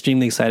I'm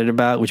extremely excited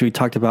about, which we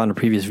talked about in the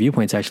previous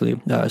viewpoints, actually,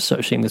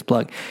 so shameless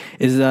plug,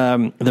 is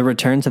the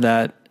return to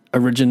that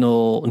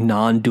original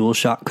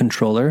non-DualShock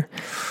controller,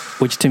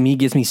 which to me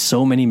gives me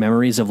so many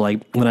memories of,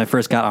 like, when I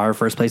first got our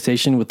first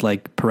PlayStation with,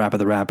 like, Parappa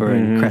the Rapper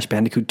and Crash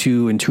Bandicoot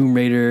 2 and Tomb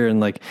Raider, and,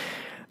 like,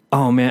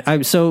 oh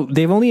man. So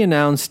they've only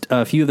announced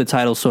a few of the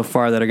titles so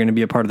far that are going to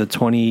be a part of the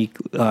 20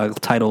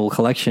 title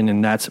collection,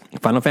 and that's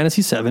Final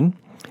Fantasy VII,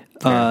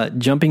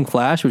 Jumping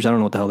Flash, which I don't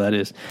know what the hell that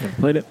is. Never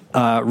played it.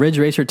 Ridge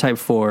Racer Type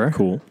 4.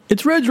 Cool.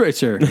 It's Ridge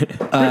Racer.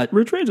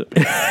 Ridge Racer.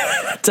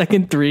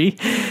 Tekken 3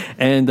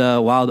 and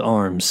Wild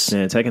Arms.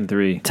 Yeah, Tekken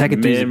 3.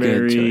 Tekken 3 is a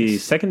good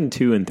choice. Tekken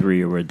 2 and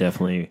 3 were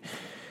definitely,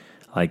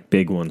 like,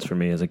 big ones for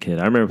me as a kid.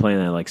 I remember playing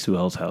at, like,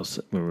 Suel's house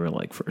when we were,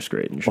 like, first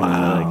grade and shit.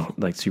 Wow.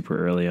 Like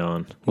super early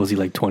on. Was he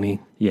like 20?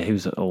 Yeah, he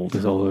was old. He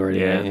was old already.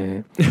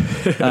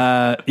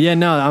 Yeah.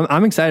 No,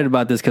 I'm excited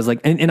about this because, like,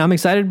 and I'm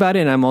excited about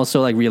it, and I'm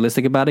also, like,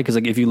 realistic about it because,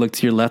 like, if you look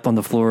to your left on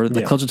the floor,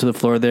 like, closer to the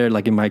floor there,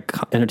 like, in my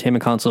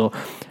entertainment console,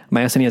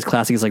 my SNES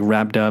Classic is, like,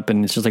 wrapped up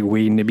and it's just, like,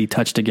 waiting to be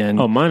touched again.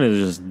 Oh, mine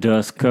is just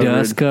dust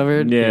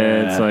covered.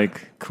 Yeah, it's,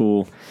 like,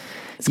 cool.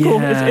 It's cool.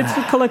 It's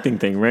a collecting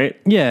thing, right?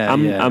 Yeah.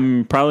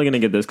 I'm probably going to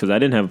get this because I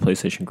didn't have a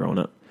PlayStation growing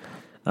up.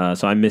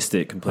 So I missed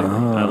it completely.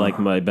 Like,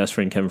 my best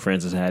friend Kevin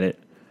Francis had it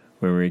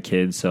when we were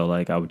kids, so,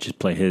 like, I would just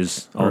play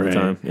his all the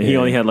time. And he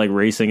only had, like,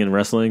 racing and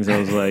wrestling, so I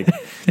was like,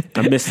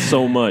 I missed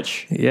so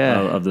much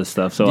of this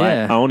stuff. So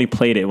I only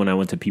played it when I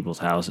went to people's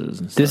houses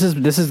and stuff.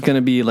 This is going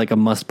to be, like, a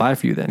must buy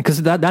for you then,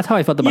 because that's how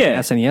I felt about the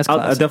SNES Classic.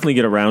 I'll definitely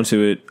get around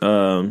to it.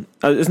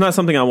 It's not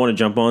something I want to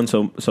jump on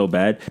so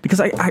bad, because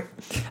I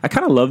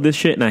kind of love this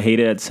shit and I hate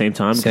it at the same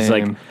time. Because,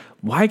 like,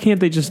 why can't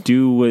they just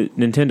do what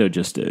Nintendo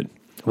just did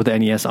with the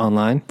NES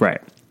Online?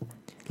 Right.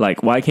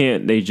 Like, why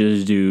can't they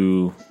just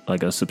do,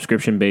 like, a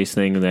subscription-based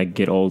thing and that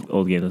get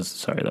old games?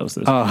 Sorry, that was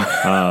this.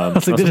 I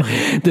was like,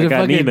 did I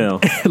got an email.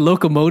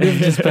 Locomotive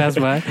just pass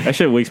by? That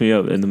shit wakes me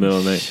up in the middle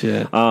of the night.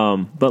 Shit.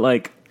 But,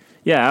 like,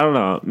 yeah, I don't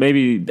know.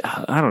 Maybe,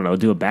 I don't know,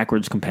 do a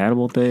backwards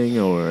compatible thing,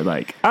 or,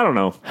 like, I don't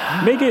know.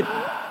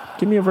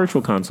 Give me a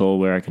virtual console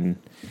where I can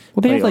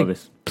they play have, like, all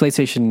this.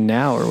 PlayStation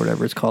Now or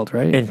whatever it's called,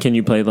 right? And can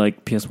you play,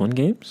 like, PS1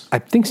 games? I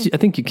think you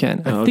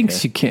can. I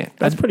think you can.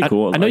 That's pretty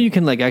cool. I know you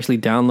can, like, actually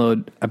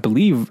download, I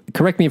believe,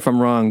 correct me if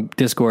I'm wrong,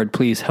 Discord,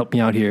 please help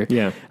me out here.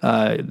 Yeah.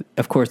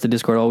 Of course, the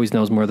Discord always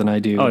knows more than I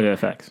do. Oh, yeah,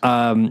 facts.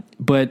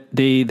 But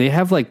they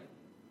have, like,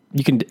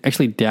 you can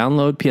actually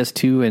download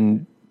PS2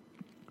 and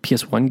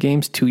PS1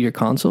 games to your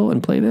console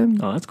and play them.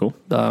 Oh, that's cool.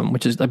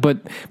 Which is, but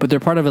they're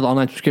part of an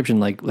online subscription,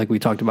 like we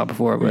talked about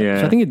before. But,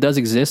 yeah. So I think it does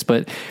exist.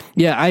 But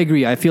yeah, I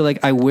agree. I feel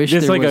like I wish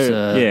it's there like was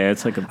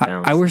it's like a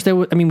balance. I wish there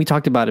was. I mean, we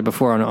talked about it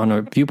before on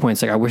our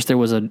viewpoints. Like, I wish there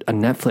was a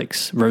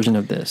Netflix version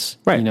of this.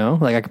 Right. You know,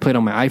 like I could play it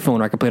on my iPhone,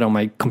 or I could play it on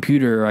my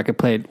computer, or I could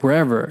play it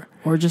wherever.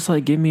 Or just,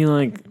 like, give me,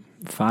 like,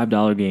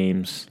 $5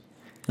 games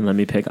and let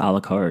me pick a la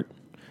carte.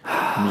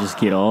 And just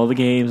get all the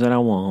games that I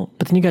want.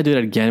 But then you gotta do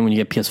that again when you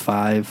get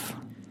PS5.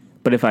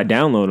 But if I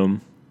download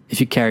them, if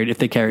they carried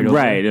over,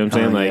 right? You know what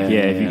I'm saying,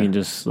 if you can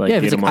just, like,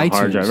 get them on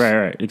hard drive,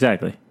 right,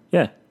 exactly,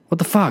 yeah. What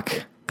the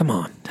fuck? Come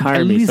on,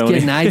 hire At me, least Sony.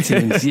 get an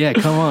iTunes. Yeah,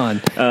 come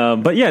on.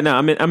 But yeah, no,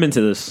 I'm into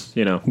this.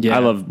 You know, Yeah. I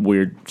love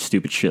weird,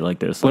 stupid shit like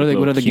this. What like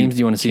other little games do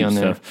you want to see on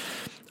there?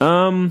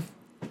 Stuff.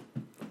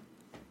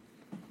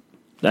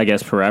 I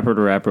guess Parappa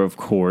the Rapper, of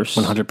course.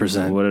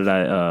 100%. What did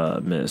I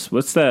miss?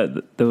 What's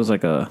that? There was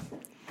like a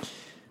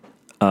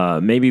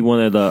maybe one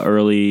of the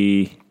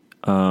early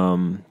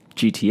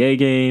GTA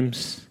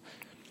games.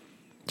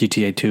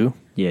 GTA 2?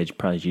 Yeah,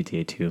 probably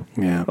GTA 2.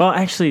 Yeah. Well,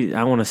 actually,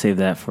 I want to save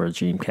that for a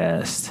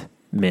Dreamcast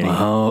Mini.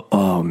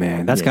 Oh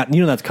man, that's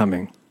that's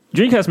coming.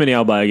 Dreamcast Mini,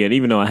 I'll buy again,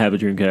 even though I have a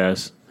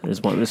Dreamcast.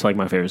 It's like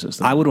my favorite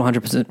system. I would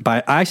 100%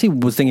 buy. I actually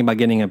was thinking about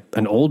getting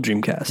an old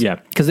Dreamcast. Yeah,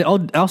 because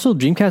also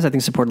Dreamcast I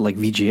think supported like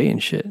VGA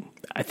and shit.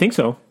 I think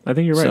so. I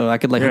think you're right. So I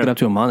could like hook it up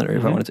to a monitor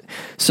if I wanted to.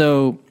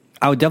 So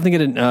I would definitely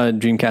get a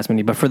Dreamcast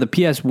Mini, but for the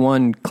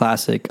PS1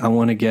 Classic, I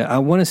want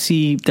to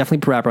see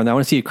definitely Parappa on there. I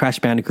want to see a Crash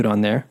Bandicoot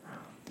on there.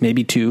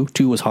 Maybe 2.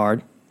 2 was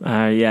hard.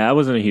 Yeah, I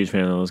wasn't a huge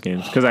fan of those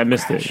games because I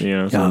missed it. You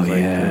know, so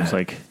it was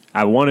like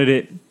I wanted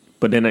it,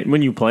 but then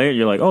when you play it,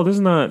 you're like, oh, this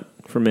is not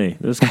for me.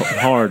 This is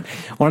hard.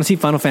 I want to see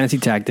Final Fantasy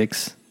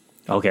Tactics.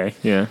 Okay,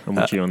 yeah, I'm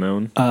with you on that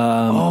one.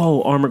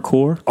 Armored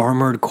Core.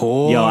 Armored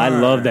Core. Yo, I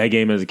loved that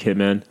game as a kid,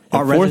 man.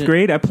 In fourth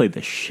grade, I played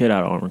the shit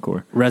out of Armored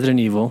Core.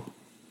 Resident Evil.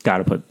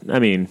 Gotta put. I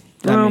mean,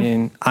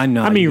 I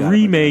know.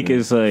 remake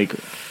is like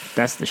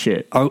that's the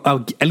shit.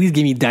 I'll at least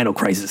give me Dino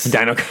Crisis.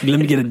 Let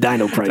me get a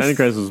Dino Crisis. Dino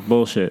Crisis was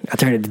bullshit. I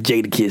turned it to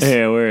Jadakiss.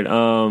 Yeah,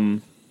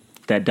 weird.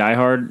 That Die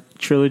Hard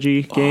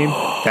trilogy game,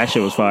 that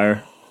shit was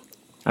fire.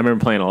 I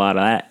remember playing a lot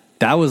of that.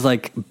 That was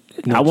like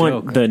I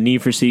want the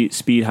Need for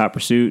Speed Hot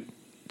Pursuit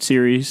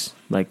series.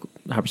 Like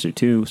Hot Pursuit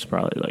 2 was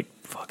probably like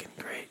fucking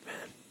great,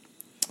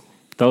 man.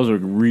 Those were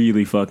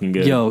really fucking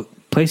good. Yo,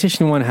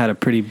 PlayStation 1 had a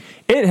pretty...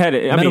 It had...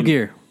 Metal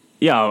Gear.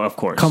 Yeah, of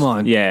course. Come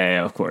on.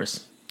 Yeah, of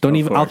course.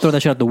 I'll throw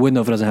that shit out the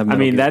window if it doesn't have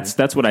Metal Gear.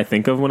 That's what I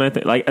think of when I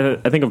think... Like,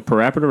 I think of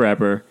Parappa the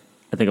Rapper.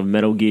 I think of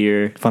Metal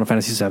Gear. Final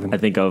Fantasy 7. I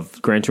think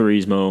of Gran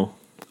Turismo.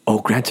 Oh,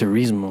 Gran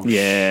Turismo.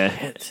 Yeah.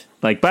 Shit.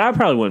 Like, but I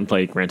probably wouldn't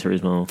play Gran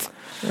Turismo.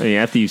 I mean,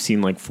 after you've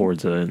seen like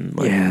Forza and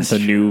like the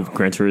new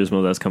Gran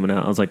Turismo that's coming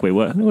out, I was like, wait,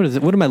 what? What is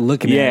it? What am I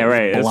looking at? Yeah,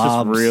 right. It's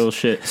just real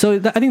shit. So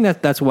I think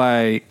that's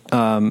why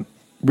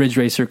Ridge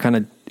Racer kind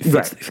of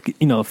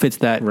fits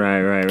that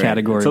right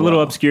category. It's a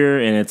little obscure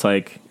and it's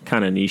like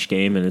kind of niche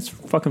game and it's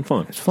fucking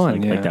fun. It's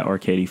fun, like that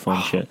arcadey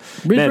fun shit.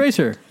 Ridge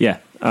Racer. Yeah.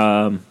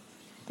 Man,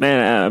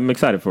 I'm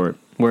excited for it.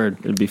 Word.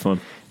 It'd be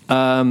fun.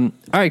 All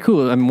right,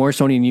 cool. More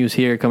Sony news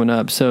here coming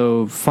up.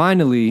 So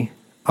finally,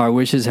 our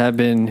wishes have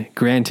been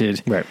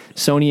granted. Right.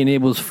 Sony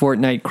enables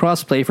Fortnite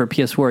crossplay for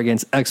PS4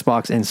 against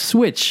Xbox and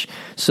Switch.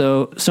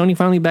 So Sony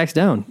finally backs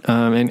down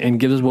and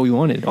gives us what we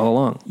wanted all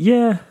along.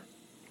 Yeah.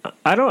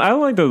 I don't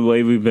like the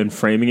way we've been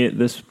framing it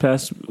this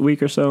past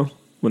week or so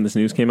when this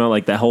news came out.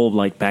 Like that whole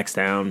like backs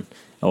down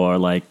or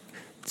like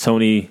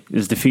Sony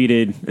is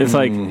defeated. It's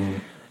like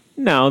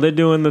no, they're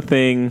doing the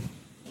thing.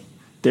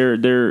 They're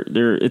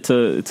it's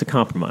a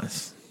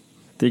compromise.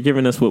 They're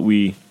giving us what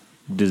we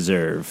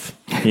deserve.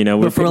 You know,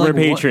 we're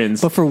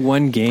patrons. But for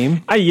one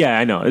game? Yeah,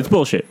 I know. It's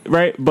bullshit,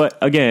 right? But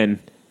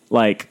again,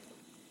 like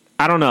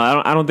I don't know.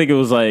 I don't think it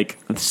was like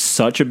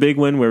such a big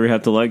win where we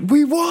have to like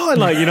we won.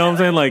 Like, you know what I'm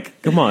saying?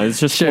 Like, come on, it's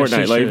just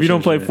Fortnite. If you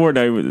don't play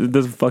Fortnite, it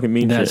doesn't fucking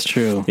mean shit. That's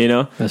true. You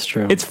know? That's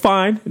true. It's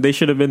fine. They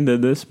should have been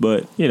did this,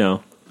 but you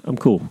know, I'm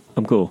cool.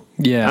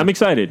 Yeah. I'm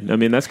excited. I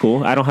mean, that's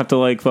cool. I don't have to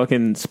like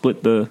fucking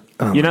split the...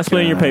 You're not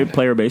splitting your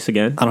player base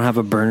again. I don't have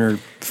a burner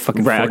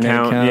fucking Fortnite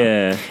account.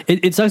 Yeah.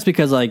 It sucks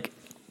because like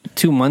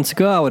 2 months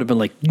ago, I would have been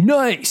like,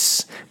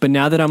 nice. But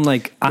now that I'm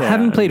like, I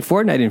haven't played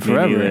Fortnite in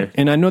forever.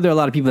 And I know there are a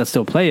lot of people that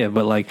still play it,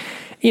 but like,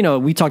 you know,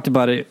 we talked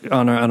about it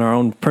on our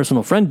own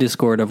personal friend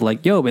Discord of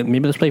like, yo, maybe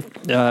let's play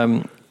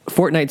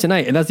Fortnite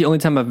tonight. And that's the only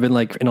time I've been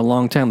like in a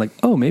long time, like,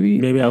 oh,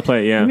 maybe I'll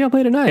play it, yeah. Maybe I'll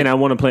play tonight. And I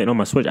want to play it on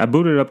my Switch. I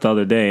booted it up the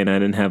other day and I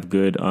didn't have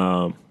good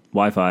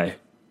Wi-Fi.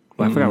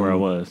 I forgot where I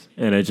was.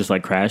 And it just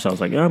like crashed. I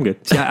was like, yeah, I'm good.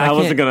 Yeah, I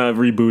wasn't going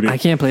to reboot it. I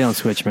can't play on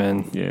Switch,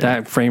 man. Yeah.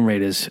 That frame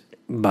rate is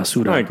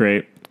basura. Not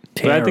great.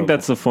 Terrible. But I think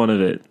that's the fun of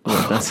it.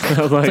 That's like,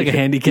 it's like a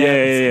handicap.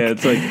 Yeah.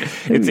 It's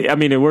like I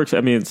mean, it works.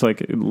 I mean, it's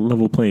like a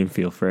level playing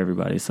field for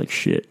everybody. It's like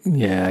shit.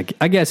 Yeah,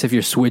 I guess if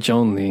you're Switch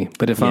only,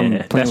 but if I'm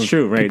playing, that's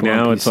true. Right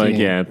now, PC, it's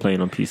like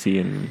playing on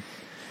PC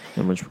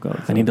and what you call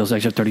it. I need those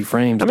extra 30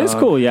 frames. I mean, it's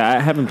cool. Yeah, I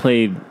haven't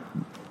played.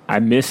 I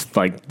missed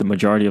like the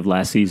majority of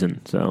last season.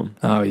 So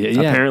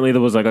apparently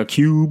there was like a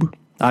cube.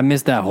 I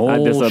missed that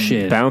whole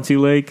shit. Bouncy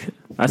lake.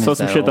 I saw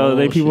some shit the other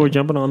day. People were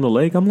jumping on the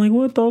lake. I'm like,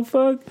 what the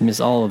fuck? Missed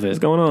all of it. What's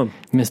going on?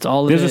 Missed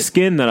all of it. There's a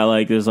skin that I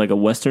like. There's like a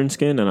Western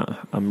skin, and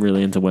I'm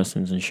really into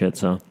Westerns and shit.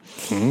 So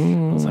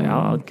I was like,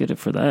 I'll get it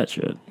for that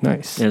shit.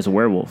 Nice. And it's a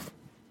werewolf,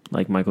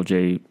 like Michael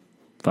J.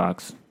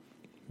 Fox,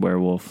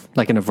 werewolf,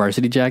 like in a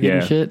varsity jacket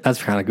and shit.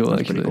 That's kind of cool.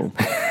 That's actually, cool.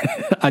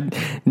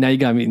 Now you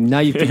got me. Now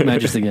you piqued my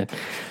interest again.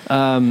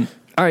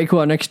 All right, cool.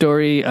 Our next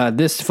story.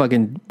 This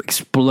fucking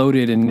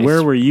exploded and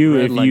where were you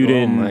if like, you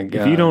didn't?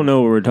 If you don't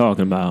know what we're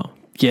talking about,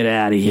 Get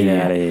out of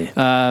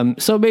here.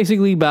 So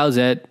basically,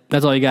 Bowsette,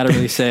 that's all you got to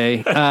really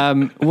say.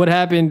 What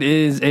happened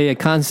is a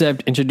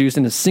concept introduced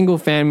in a single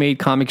fan-made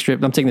comic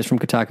strip, I'm taking this from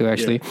Kotaku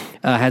actually,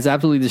 has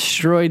absolutely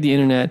destroyed the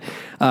internet.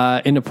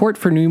 In a port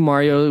for a new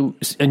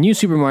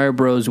Super Mario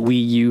Bros.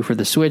 Wii U for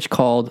the Switch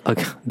called,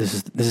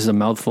 this is a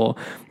mouthful,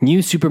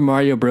 New Super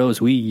Mario Bros.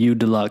 Wii U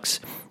Deluxe.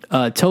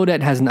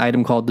 Toadette has an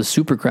item called the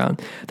Super Crown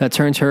that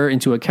turns her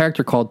into a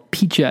character called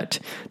Peachette.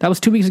 That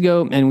was 2 weeks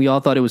ago, and we all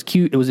thought it was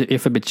cute. It was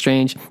if a bit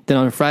strange. Then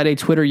on Friday,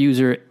 Twitter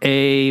user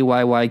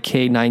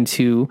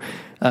AYYK92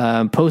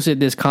 posted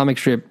this comic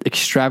strip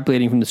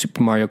extrapolating from the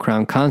Super Mario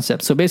Crown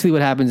concept. So basically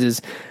what happens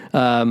is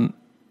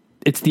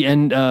it's the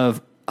end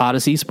of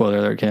Odyssey, spoiler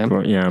alert,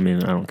 Cam. Yeah, I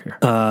mean, I don't care.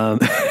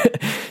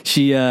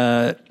 She,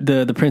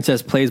 the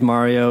princess plays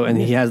Mario, and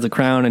he has the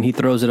crown, and he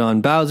throws it on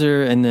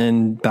Bowser, and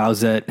then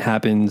Bowsette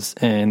happens,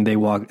 and they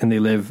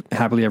live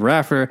happily ever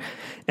after.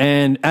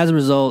 And as a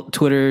result,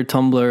 Twitter,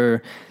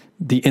 Tumblr,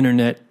 the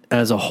internet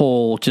as a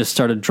whole just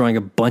started drawing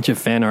a bunch of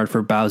fan art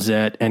for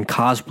Bowsette, and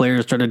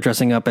cosplayers started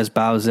dressing up as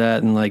Bowsette,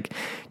 and like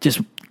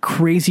just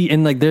crazy.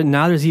 And like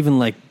now there's even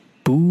like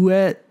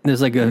Booette.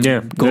 There's like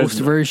a ghost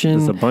version.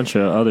 There's a bunch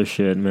of other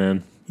shit,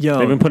 man. Yo,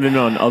 they've been putting it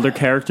on other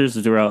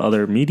characters throughout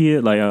other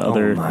media, like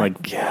other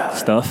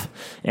stuff,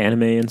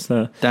 anime and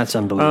stuff. That's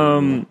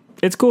unbelievable.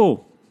 It's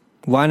cool.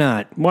 Why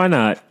not? Why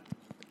not?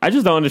 I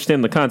just don't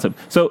understand the concept.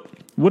 So,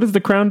 what does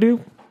the crown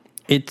do?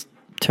 It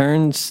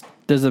turns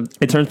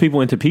people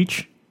into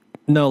Peach?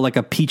 No, like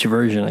a Peach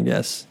version, I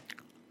guess.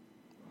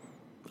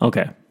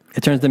 Okay.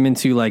 It turns them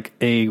into like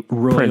a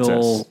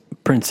royal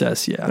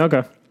princess, yeah.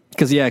 Okay.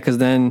 Because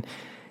then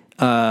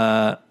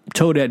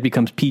Toadette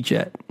becomes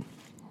Peachette.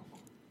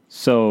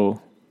 So,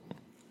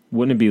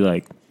 wouldn't it be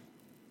like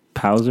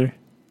Bowser?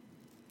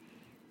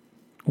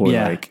 Or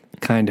like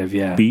kind of,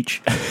 yeah.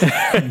 Beach?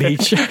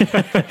 Beach.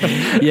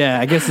 Yeah,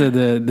 I guess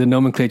the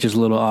nomenclature's a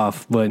little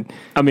off, but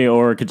I mean,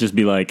 or it could just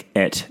be like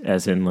Et,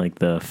 as in like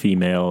the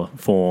female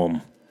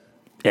form.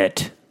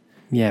 Et.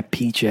 Yeah,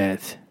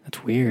 Peachette.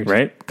 That's weird.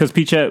 Right? Because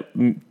Peachette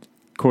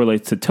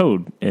correlates to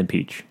Toad and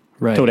Peach.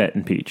 Right. Toadette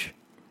and Peach.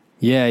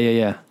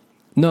 Yeah.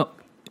 No.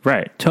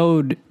 Right.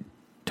 Toadette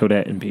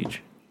and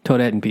Peach.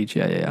 Toadette and Peach,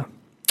 yeah.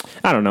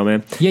 I don't know,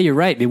 man. Yeah, you're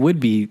right. It would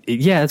be.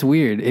 Yeah, that's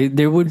weird.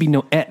 There would be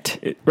no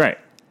Et. Right.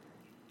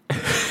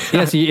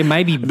 Yeah, so it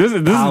might be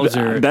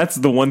Bowser. That's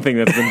the one thing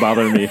that's been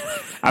bothering me.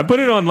 I put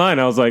it online.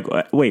 I was like,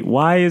 wait,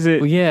 why is it?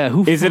 Well,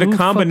 yeah, is it a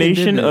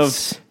combination of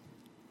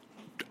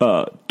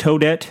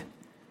Toadette,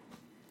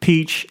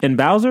 Peach, and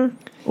Bowser?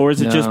 Or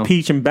is it just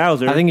Peach and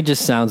Bowser? I think it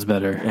just sounds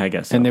better. I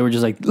guess so. And they were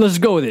just like, let's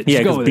go with it. Yeah,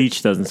 because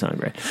Peach doesn't sound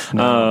great.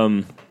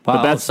 No.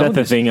 But that's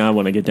the thing. I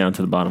want to get down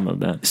to the bottom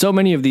of that. So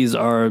many of these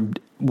are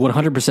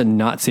 100%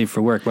 not safe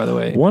for work, by the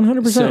way.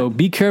 100%. So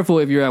be careful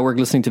if you're at work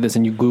listening to this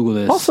and you Google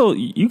this. Also,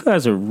 you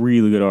guys are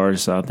really good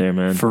artists out there,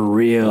 man. For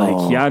real.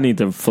 Like, y'all need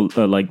to,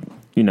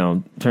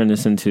 turn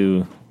this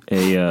into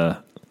a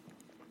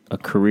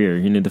career.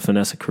 You need to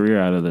finesse a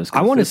career out of this.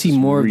 I want to see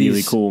more of these.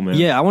 Really cool, man.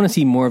 Yeah, I want to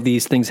see more of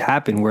these things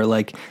happen where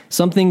like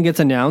something gets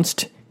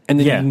announced and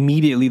then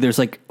immediately there's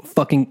like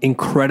fucking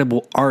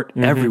incredible art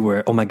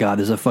everywhere. Oh my God,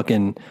 there's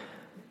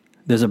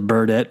a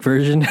Birdette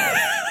version.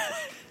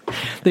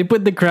 They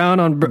put the crown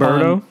on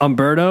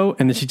Birdo,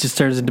 and then she just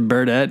turns into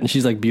Birdette, and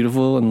she's like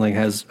beautiful and like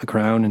has a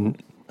crown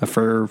and a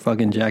fur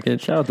fucking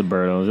jacket. Shout out to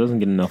Birdo. It doesn't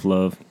get enough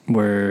love.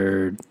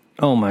 Word.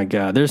 Oh my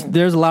God. There's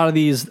a lot of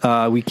these.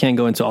 We can't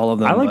go into all of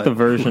them. I like the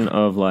version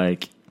of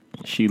like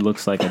she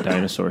looks like a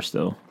dinosaur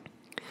still.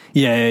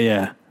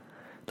 Yeah.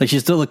 Like she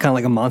still look kind of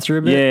like a monster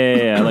a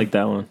bit. Yeah. I like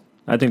that one.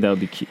 I think that would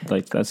be cute.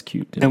 Like that's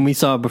cute. And we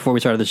saw before we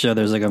started the show,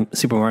 there's like a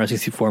Super Mario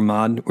 64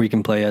 mod where you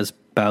can play as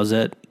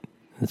Bowsette.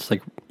 It's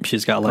like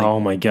she's got like, oh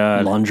my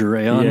God,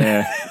 lingerie on.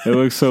 Yeah, it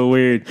looks so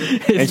weird.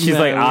 And she's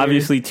like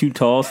obviously too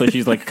tall, so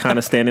she's like kind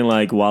of standing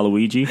like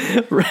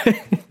Waluigi.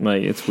 Right.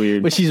 Like it's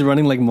weird. But she's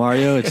running like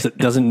Mario. It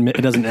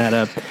doesn't add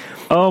up.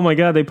 Oh my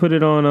God, they put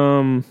it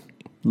on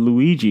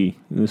Luigi,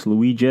 this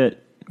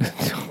Luigiette,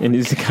 and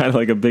he's kind of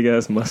like a big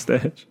ass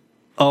mustache.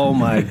 Oh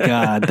my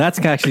God, that's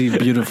actually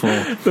beautiful.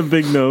 The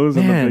big nose.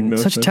 Man, and the big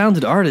nose. Such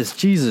talented artists,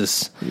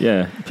 Jesus.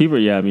 Yeah, people.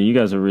 Yeah, I mean, you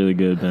guys are really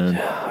good,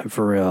 man.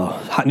 For real.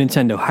 Hot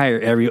Nintendo, hire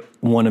every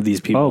one of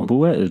these people. Oh,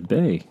 Bouette is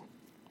bae.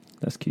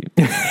 That's cute.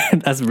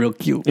 That's real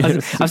cute.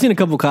 I've seen a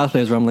couple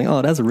cosplays where I'm like,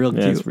 oh, that's real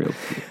cute. That's real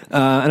cute.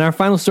 And our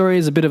final story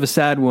is a bit of a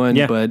sad one,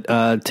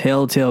 but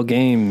Telltale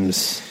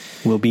Games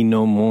will be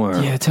no more.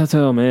 Yeah,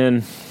 Telltale,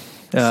 man.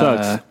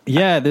 Sucks.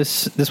 Yeah,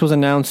 this was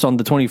announced on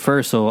the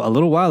 21st, so a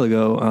little while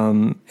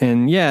ago.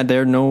 And yeah,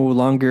 they're no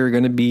longer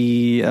going to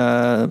be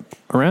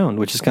around,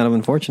 which is kind of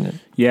unfortunate.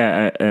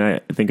 Yeah,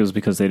 I think it was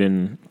because they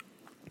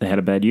had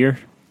a bad year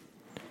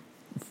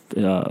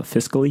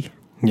fiscally.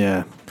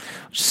 Yeah.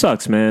 Which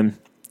sucks, man.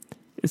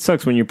 It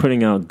sucks when you're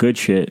putting out good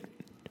shit,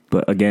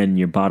 but again,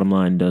 your bottom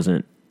line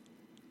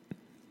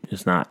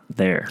it's not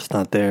there. It's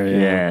not there, yeah.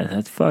 Yeah,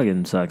 that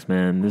fucking sucks,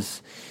 man.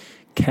 This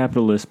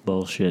capitalist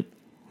bullshit.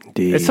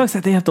 Indeed. It sucks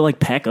that they have to like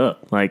pack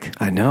up. Like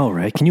I know,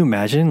 right? Can you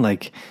imagine?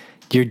 Like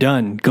you're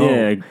done. Go.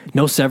 Yeah.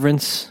 No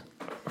severance.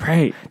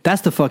 Right.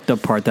 That's the fucked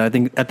up part that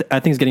I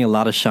think is getting a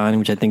lot of shine,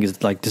 which I think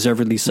is like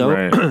deservedly so.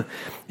 Right.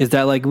 Is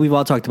that like we've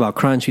all talked about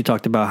crunch, we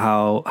talked about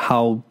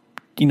how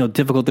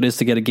difficult it is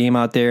to get a game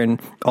out there,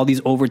 and all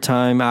these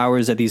overtime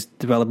hours that these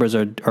developers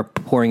are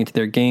pouring into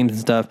their games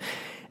and stuff.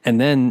 And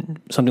then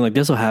something like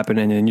this will happen,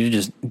 and then you're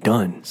just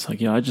done. It's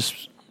like, I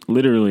just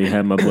literally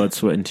had my blood,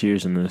 sweat, and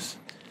tears in this.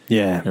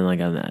 Yeah. And like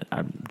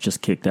I'm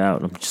just kicked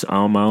out. I'm just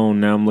on my own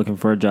now. I'm looking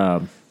for a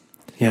job.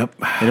 Yep.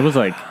 And it was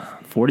like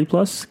 40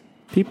 plus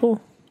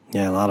people.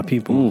 Yeah, a lot of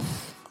people.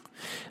 Oof.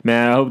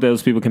 Man, I hope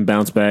those people can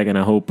bounce back, and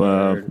I hope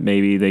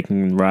maybe they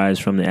can rise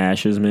from the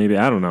ashes. Maybe,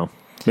 I don't know.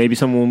 Maybe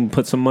someone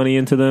put some money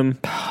into them.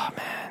 Oh,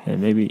 man.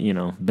 And maybe,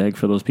 beg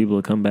for those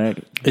people to come back.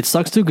 It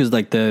sucks, too, because,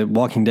 like, the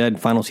Walking Dead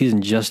final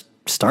season just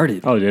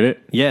started. Oh, did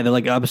it? Yeah, they're,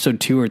 like,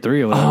 episode 2 or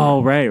 3 or whatever.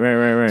 Oh,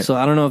 right. So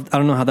I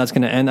don't know how that's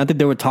going to end. I think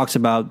there were talks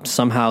about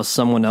somehow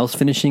someone else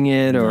finishing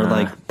it, or,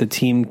 like, the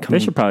team coming.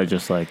 They should probably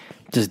just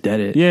dead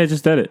it. Yeah,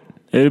 just dead it.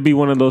 It would be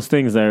one of those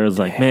things that was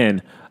like,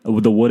 man,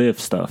 the what if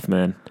stuff,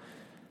 man.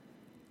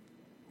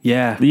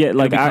 Yeah.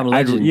 Like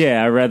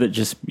I'd rather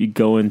just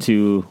go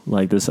into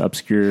like this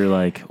obscure,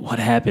 like, what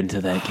happened to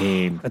that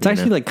game? It's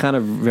actually like kind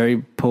of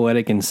very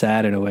poetic and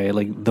sad in a way,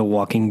 like The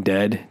Walking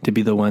Dead to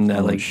be the one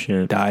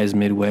that dies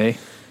midway.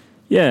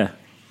 Yeah.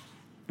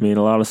 I mean,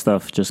 a lot of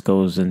stuff just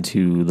goes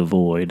into the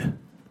void.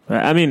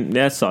 I mean,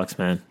 that sucks,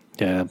 man.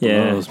 Yeah,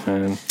 blows,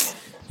 man.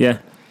 Yeah.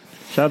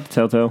 Shout out to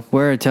Telltale.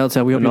 Word,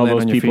 Telltale. We hope and you all land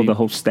those on your people, feet. the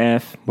whole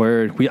staff.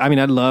 Word.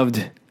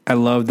 I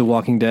loved The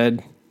Walking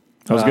Dead.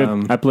 That was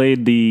good. I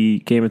played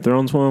the Game of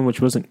Thrones one, which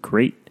wasn't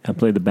great. I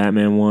played the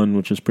Batman one,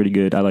 which was pretty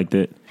good. I liked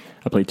it.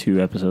 I played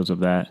 2 episodes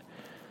of that.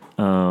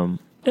 Yeah,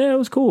 it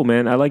was cool,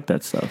 man. I like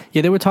that stuff.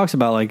 Yeah, there were talks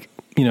about, like,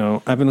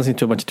 I've been listening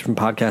to a bunch of different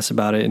podcasts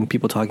about it, and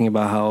people talking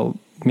about how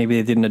maybe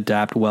they didn't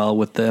adapt well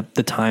with the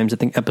times. I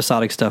think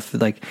episodic stuff,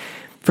 like,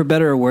 for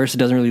better or worse, it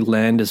doesn't really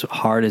land as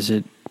hard as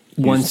it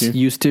once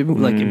used to.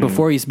 Like,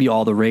 before it used to be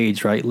all the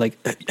rage, right? Like,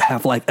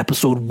 Half-Life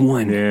episode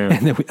 1. Yeah.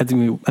 And then I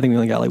think we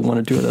only got like 1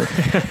 or 2 of those.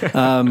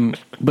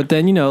 But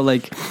then,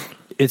 like,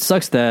 it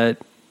sucks that,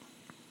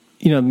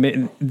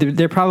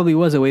 there probably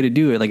was a way to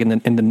do it, like in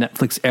the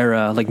Netflix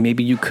era. Like,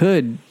 maybe you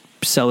could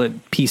sell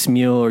it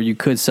piecemeal, or you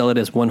could sell it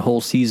as one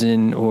whole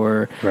season,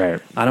 or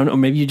right. I don't know,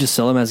 maybe you just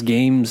sell them as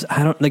games.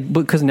 I don't like,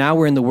 because now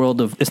we're in the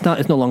world of it's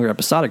no longer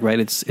episodic, right?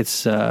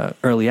 It's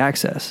early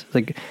access.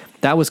 Like,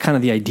 that was kind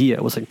of the idea.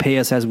 It was like, pay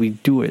us as we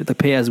do it, like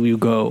pay as we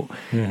go.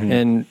 Mm-hmm.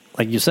 And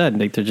like you said,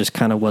 like, there just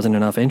kind of wasn't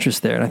enough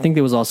interest there. And I think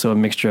there was also a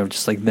mixture of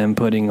just like them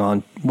putting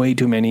on way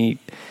too many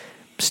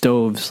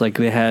stoves. Like,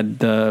 they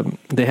had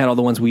all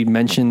the ones we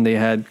mentioned. They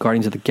had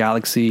Guardians of the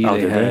Galaxy. Oh,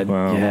 they had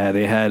wow. Yeah,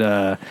 they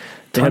had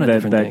they had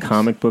that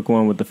comic book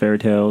one with the fairy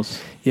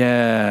tales.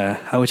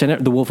 Yeah, which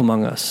The Wolf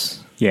Among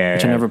Us. Yeah,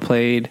 which I never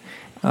played.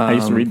 I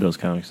used to read those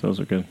comics; those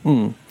were good.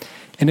 And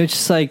it's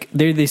just like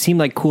they seem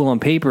like cool on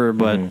paper,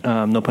 but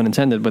no pun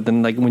intended. But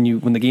then, like,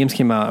 when the games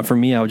came out, for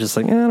me, I was just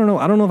like, I don't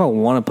know if I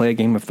want to play a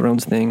Game of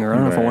Thrones thing, or I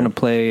don't know if I want to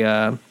play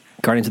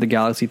Guardians of the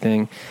Galaxy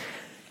thing.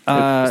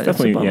 It's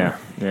definitely yeah,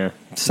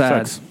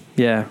 sad. Sucks.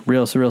 Yeah,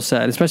 real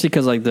sad, especially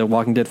because like the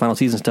Walking Dead final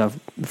season stuff,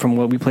 from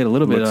what we played a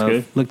little bit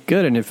of, looked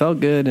good, and it felt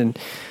good, and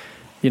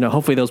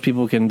hopefully those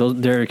people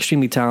they're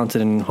extremely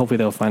talented, and hopefully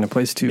they'll find a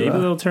place to. Maybe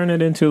they'll turn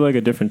it into like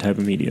a different type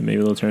of media.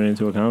 Maybe they'll turn it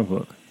into a comic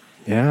book.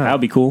 Yeah, that'll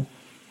be cool.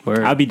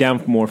 Word. I'd be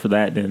down more for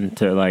that than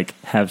to like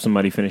have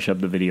somebody finish up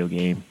the video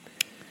game.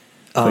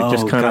 Like,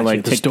 just kind of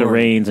like take the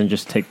reins and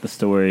just take the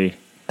story.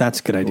 That's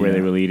a good idea. Where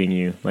they were leading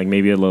you, like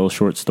maybe a little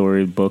short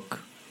story book.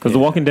 Because the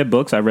Walking Dead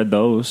books, I read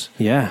those.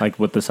 Yeah. Like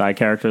with the side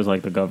characters,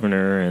 like the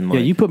governor and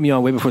like, you put me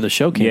on way before the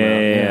show came out.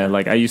 Yeah.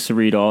 Like, I used to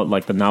read all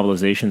like the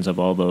novelizations of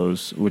all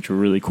those, which were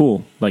really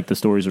cool. Like, the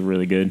stories are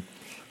really good.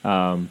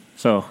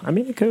 So I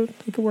mean, it could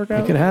work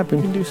out. It could happen.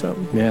 We can do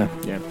something. Yeah.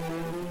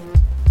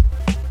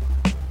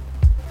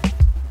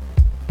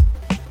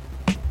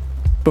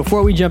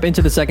 Before we jump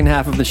into the second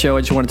half of the show,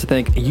 I just wanted to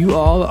thank you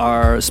all,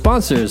 our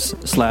sponsors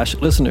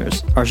 /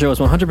 listeners. Our show is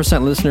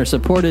 100% listener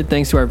supported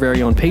thanks to our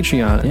very own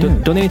Patreon. Yeah.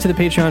 Donating to the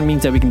Patreon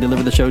means that we can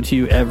deliver the show to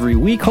you every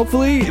week,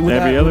 hopefully.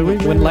 Every other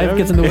week. When life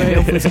gets in the way,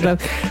 hopefully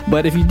sometimes.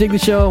 But if you dig the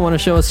show and want to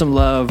show us some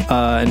love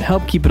and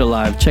help keep it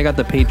alive, check out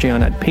the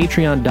Patreon at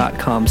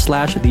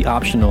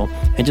patreon.com/theoptional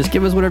and just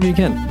give us whatever you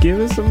can. Give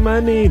us some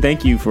money.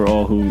 Thank you for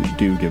all who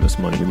do give us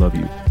money. We love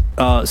you.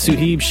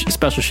 Suheeb,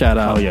 special shout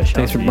out. Oh, yeah,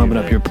 thanks for bumping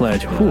up your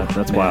pledge. Yeah,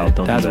 that's wild.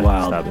 Don't that's do that.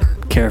 wild. Stop it.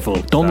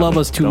 Careful. Don't love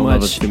us too much.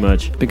 Love us too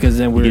much. Because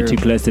then we get too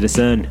close to the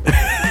sun.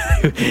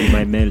 We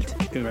might melt.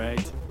 Right.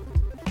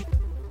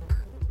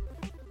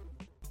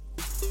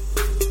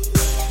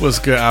 What's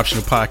good,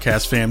 Optional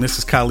Podcast fam? This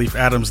is Khalif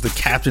Adams, the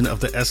captain of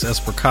the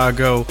SS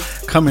Chicago,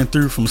 coming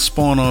through from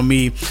Spawn on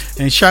Me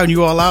and shouting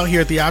you all out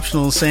here at the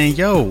Optional and saying,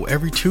 yo,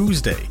 every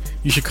Tuesday,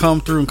 you should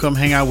come through and come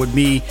hang out with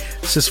me,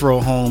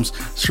 Cicero Holmes,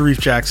 Sharif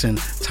Jackson,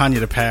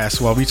 Tanya the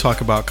Pass, while we talk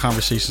about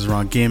conversations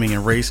around gaming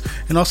and race,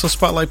 and also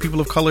spotlight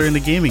people of color in the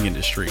gaming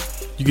industry.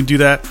 You can do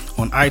that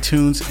on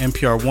iTunes,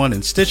 NPR One,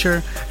 and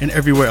Stitcher, and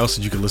everywhere else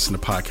that you can listen to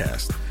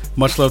podcasts.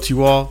 Much love to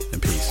you all,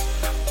 and peace.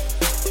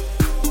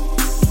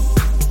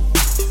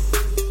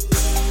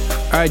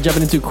 All right,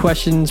 jumping into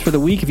questions for the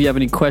week. If you have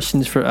any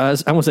questions for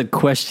us, I almost said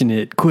question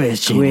it.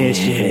 Question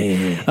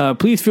it.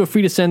 Please feel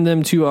free to send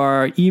them to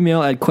our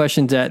email at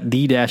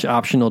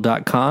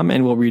questions@the-optional.com,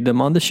 and we'll read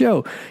them on the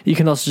show. You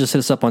can also just hit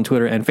us up on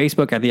Twitter and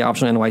Facebook at The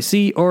Optional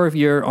NYC, or if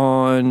you're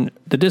on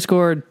the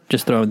Discord,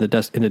 just throw in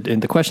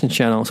the questions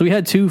channel. So we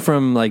had two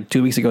from like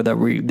 2 weeks ago that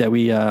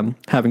we haven't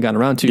gotten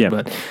around to,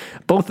 but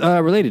both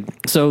related.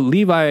 So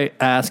Levi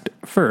asked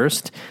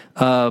first,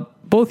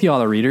 both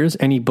y'all are readers.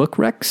 Any book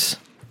recs?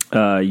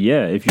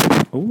 Yeah, if you...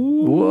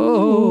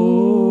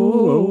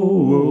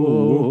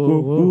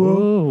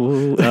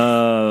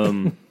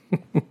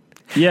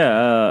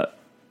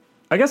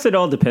 I guess it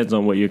all depends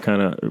on what you're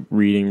kind of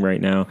reading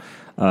right now.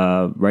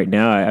 Right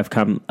now, I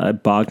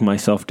bogged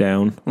myself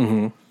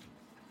down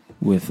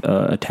with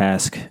a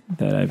task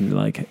that I'm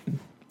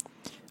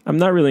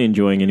not really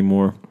enjoying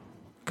anymore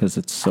because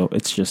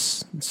it's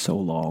just so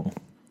long.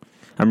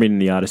 I'm reading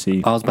the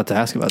Odyssey. I was about to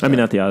ask about that. I mean,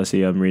 not the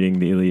Odyssey. I'm reading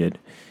the Iliad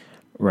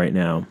right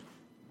now.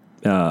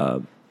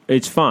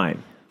 It's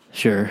fine,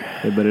 sure,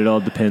 but it all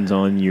depends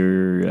on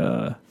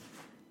your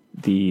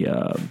the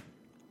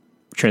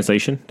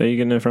translation that you're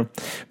getting it from.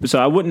 So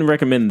I wouldn't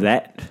recommend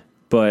that,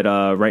 but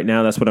right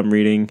now that's what I'm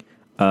reading.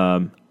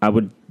 I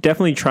would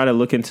definitely try to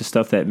look into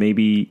stuff that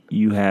maybe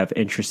you have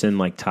interest in,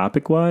 like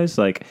topic wise,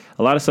 like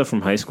a lot of stuff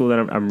from high school that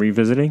I'm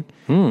revisiting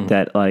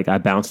that like I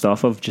bounced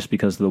off of just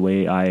because of the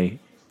way I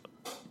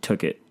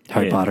took it.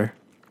 Harry Potter.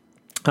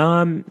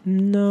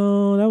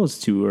 No, that was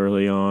too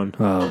early on.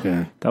 Oh,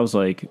 okay. That was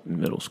like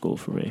middle school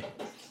for me.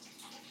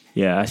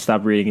 Yeah, I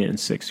stopped reading it in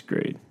 6th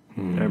grade.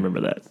 I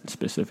remember that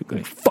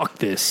specifically. Fuck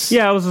this.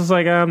 Yeah, I was just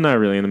like, I'm not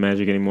really into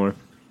magic anymore.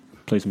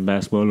 Play some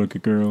basketball, look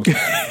at girls.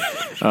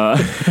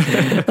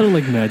 I don't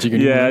like magic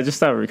anymore. Yeah, I just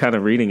stopped kind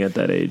of reading at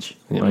that age.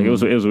 Yeah. Like it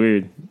was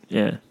weird.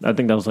 Yeah, I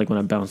think that was like when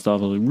I bounced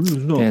off. I was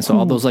like, yeah. So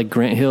all those like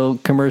Grant Hill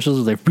commercials,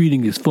 was like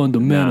reading is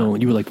fundamental.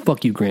 And you were like,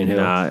 fuck you, Grant Hill.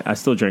 Nah, I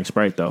still drank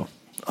Sprite though.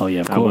 Oh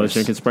yeah, of course. I was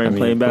drinking Sprite and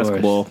playing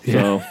basketball,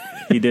 so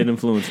he did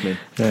influence me.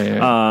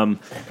 Yeah.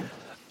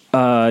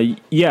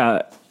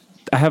 Yeah,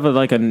 I have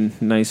a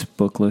nice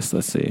book list.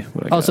 Let's see.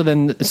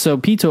 So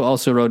Pito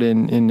also wrote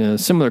in a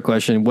similar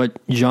question. What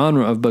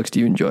genre of books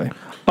do you enjoy?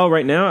 Oh,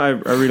 right now I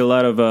read a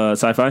lot of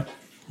sci-fi.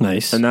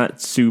 Nice. I'm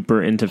not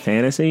super into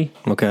fantasy.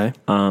 Okay.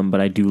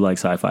 But I do like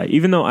sci-fi,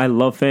 even though I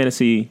love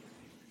fantasy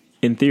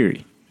in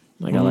theory.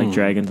 Like I like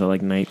dragons, I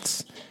like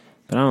knights.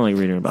 But I don't like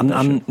reading about that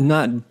I'm shit.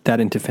 not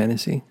that into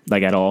fantasy.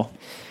 Like at all?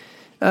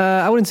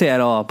 I wouldn't say at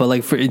all, but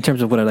like in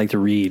terms of what I like to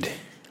read,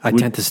 I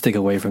tend to stick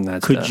away from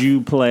that stuff. Could you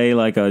play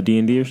like a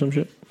D&D or some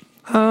shit?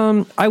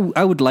 I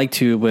would like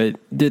to, but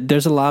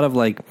there's a lot of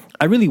like,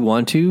 I really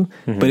want to,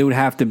 but it would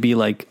have to be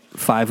like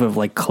 5 of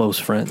like close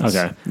friends.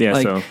 Okay. Yeah,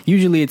 like, so.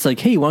 Usually it's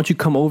like, hey, why don't you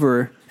come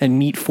over and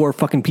meet 4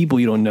 fucking people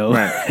you don't know?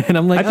 Right. And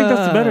I'm like, I think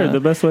that's the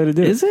best way to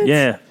do it. Is it?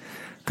 Yeah.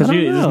 Because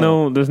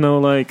there's no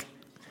like,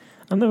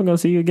 I'm never going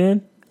to see you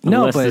again.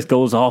 Unless this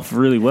goes off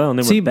really well and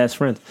then we're best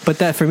friends. But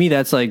that for me,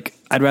 that's like,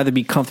 I'd rather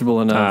be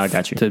comfortable enough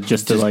got you. to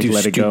just to like do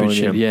let it go.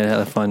 Shit. And, yeah,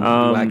 have fun,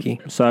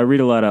 wacky. So I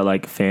read a lot of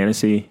like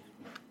fantasy.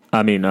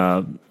 I mean,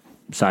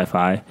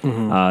 sci-fi.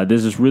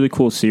 There's this really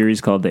cool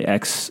series called the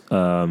X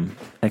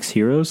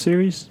Heroes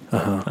series.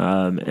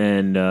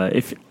 And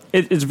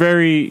it's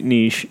very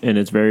niche and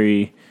it's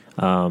very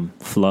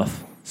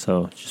fluff.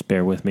 So just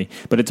bear with me.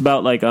 But it's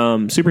about like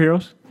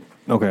superheroes.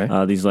 Okay.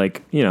 These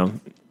like,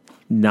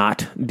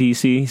 not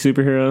DC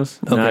superheroes,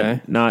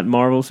 not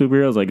Marvel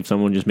superheroes. Like if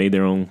someone just made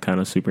their own kind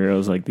of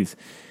superheroes, like these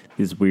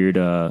weird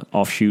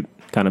offshoot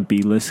kind of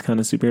B-list kind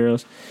of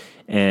superheroes,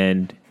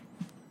 and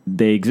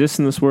they exist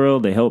in this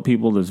world. They help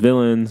people. There's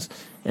villains,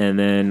 and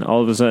then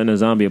all of a sudden a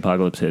zombie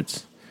apocalypse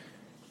hits,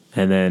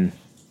 and then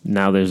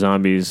now there's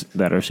zombies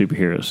that are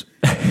superheroes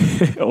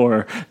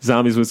or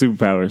zombies with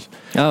superpowers.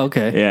 Oh,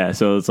 okay. Yeah,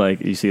 so it's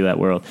like you see that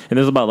world, and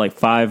there's about like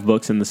 5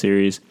 books in the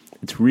series.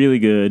 It's really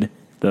good.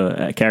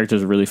 The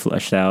characters are really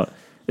fleshed out.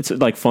 It's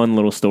like fun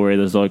little story.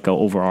 There's like an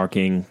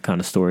overarching kind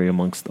of story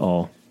amongst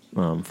all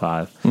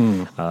 5.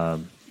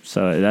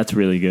 So that's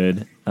really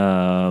good.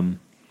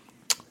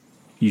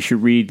 You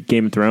should read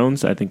Game of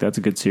Thrones. I think that's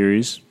a good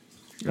series.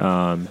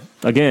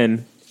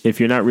 Again,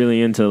 if you're not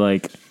really into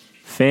like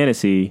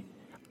fantasy,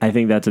 I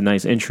think that's a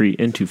nice entry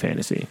into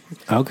fantasy.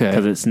 Okay.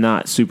 Because it's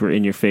not super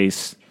in your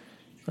face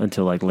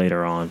until like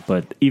later on.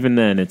 But even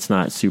then, it's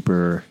not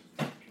super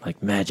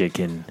like magic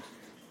and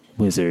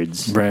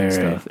wizards and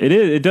stuff. Right.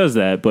 It does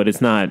that, but it's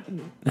not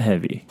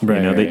heavy.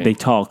 Right. They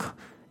talk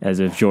as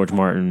if George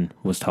Martin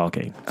was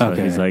talking. So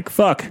Okay. he's like,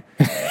 fuck.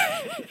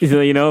 Like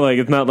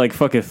it's not like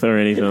fucketh or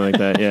anything like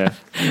that. Yeah.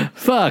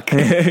 Fuck.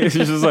 It's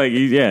just like,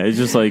 it's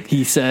just like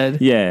He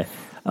said. Yeah.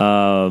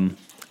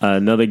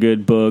 Another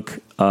good book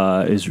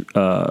is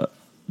The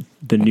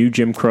New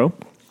Jim Crow.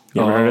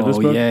 You ever heard of this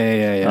book?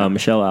 Yeah.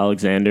 Michelle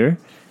Alexander.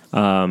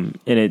 And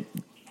it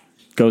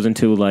goes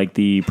into like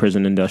the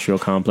prison industrial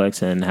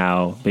complex and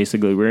how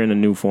basically we're in a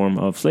new form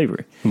of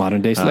slavery.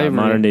 Modern day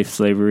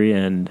slavery.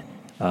 And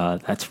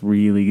That's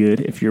really good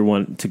if you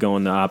want to go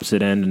on the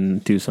opposite end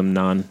and do some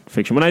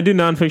nonfiction. When I do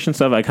nonfiction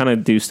stuff, I kind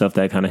of do stuff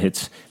that kind of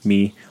hits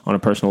me on a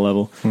personal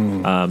level.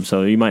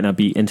 So you might not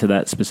be into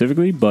that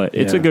specifically, but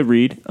it's a good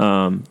read,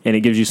 and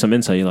it gives you some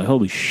insight. You're like,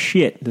 holy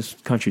shit, this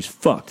country's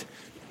fucked.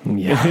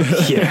 Yeah.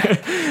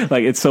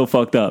 Like, it's so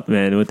fucked up,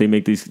 man, what they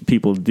make these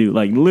people do.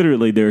 Like,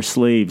 literally, they're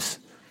slaves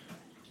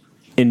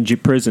in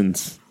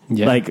prisons.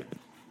 Yeah. Like,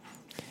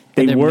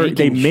 they work,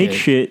 they make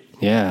shit.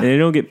 Yeah. And they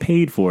don't get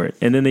paid for it.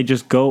 And then they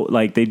just go,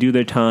 like, they do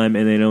their time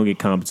and they don't get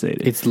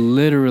compensated. It's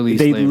literally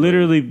They slavery.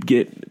 literally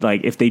get,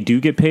 like, if they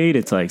do get paid,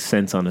 it's like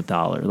cents on the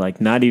dollar.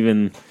 Like, not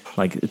even,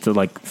 like, it's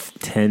like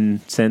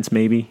 10 cents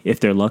maybe, if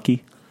they're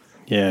lucky.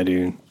 Yeah,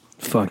 dude.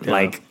 Fuck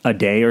like a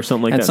day or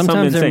something like and that.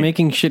 Sometimes they're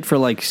making shit for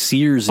like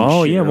Sears and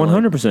oh, shit. yeah,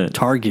 100%. Like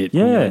Target.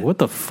 Yeah. Like, what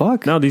the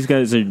fuck? No, these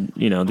guys are,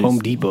 you know, these Home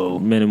Depot.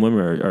 Men and women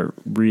are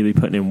really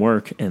putting in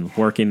work and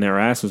working their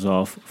asses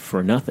off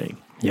for nothing.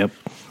 Yep.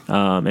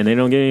 And they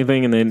don't get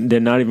anything, and they're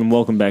not even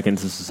welcomed back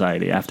into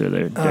society after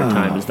their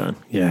time is done.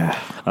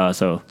 Yeah.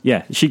 So,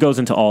 yeah, she goes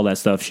into all that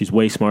stuff. She's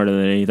way smarter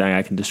than anything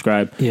I can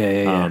describe.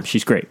 Yeah.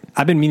 She's great.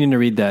 I've been meaning to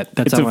read that.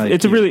 That's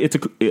it's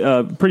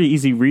a pretty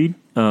easy read.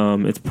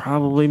 It's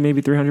probably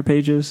maybe 300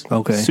 pages.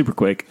 Okay. Super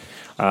quick.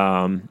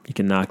 You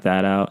can knock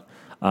that out.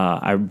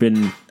 I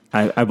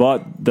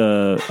bought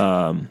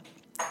the,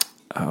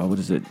 what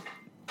is it?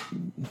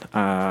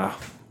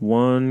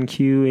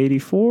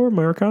 1Q84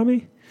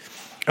 Murakami.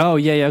 Oh,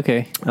 yeah,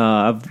 okay.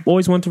 I've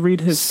always wanted to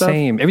read his stuff.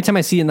 Same. Every time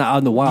I see it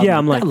on the wild,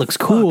 I'm like, that looks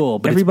cool,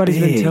 but everybody's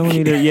it's big. been telling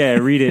me to,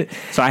 read it.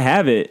 So I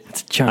have it.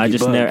 It's a chunky I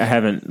just book. I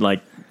haven't,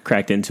 like,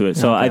 cracked into it.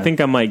 So Okay. I think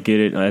I might get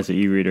it as an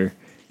e-reader.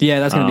 Yeah,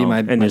 that's going to be my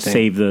and just thing.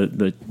 save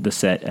the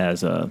set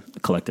as a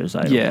collector's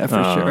item. Yeah, for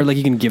sure. Or like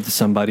you can give to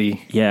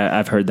somebody. Yeah,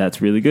 I've heard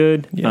that's really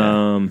good.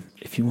 Yeah.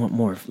 If you want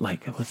more,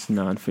 like, what's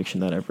nonfiction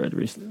that I've read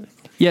recently?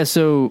 Yeah,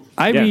 so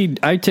I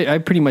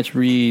pretty much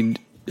read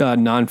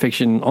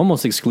nonfiction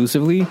almost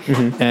exclusively,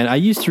 and I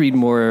used to read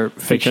more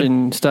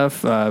fiction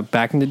stuff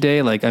back in the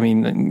day. Like, I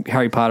mean,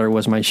 Harry Potter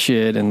was my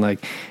shit, and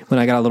like when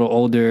I got a little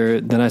older,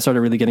 then I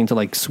started really getting to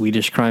like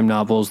Swedish crime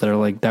novels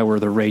that were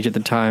the rage at the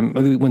time.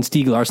 When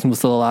Stieg Larsson was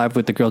still alive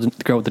with the girl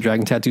with the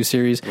dragon tattoo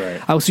series,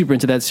 right. I was super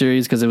into that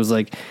series because it was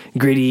like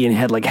gritty and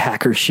had like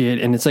hacker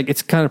shit, and it's like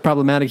it's kind of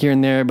problematic here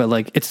and there, but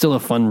like it's still a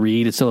fun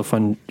read. It's still a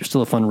fun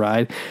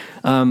ride.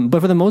 But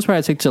for the most part,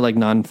 I take to like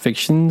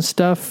nonfiction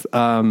stuff.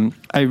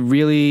 I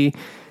really,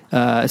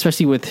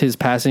 especially with his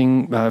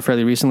passing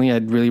fairly recently,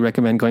 I'd really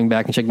recommend going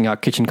back and checking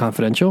out Kitchen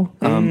Confidential.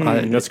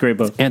 That's a great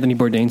book. Anthony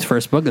Bourdain's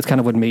first book. That's kind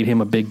of what made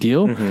him a big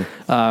deal.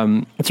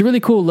 It's a really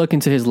cool look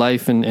into his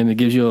life, and it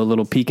gives you a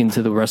little peek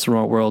into the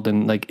restaurant world.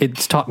 And like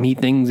it's taught me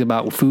things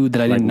about food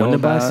that I didn't know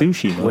about.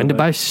 When to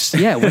buy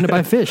sushi. When to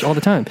buy fish all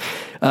the time.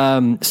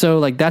 So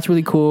like that's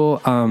really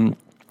cool.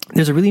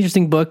 There's a really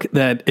interesting book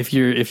that if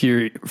you're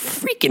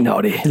freaking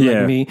naughty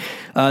like me,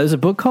 there's a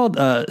book called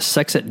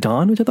Sex at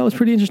Dawn, which I thought was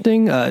pretty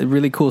interesting.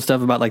 Really cool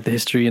stuff about like the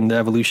history and the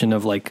evolution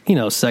of like, you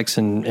know, sex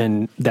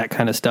and that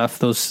kind of stuff,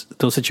 those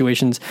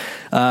situations.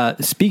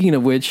 Speaking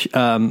of which,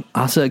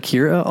 Asa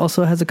Akira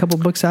also has a couple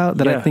books out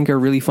that I think are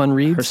really fun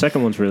reads. Her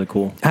second one's really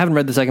cool. I haven't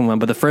read the second one,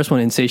 but the first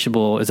one,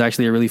 Insatiable, is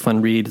actually a really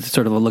fun read. It's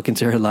sort of a look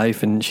into her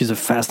life, and she's a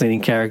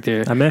fascinating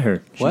character. I met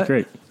her. She's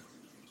great.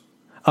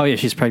 Oh yeah,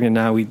 she's pregnant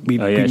now. We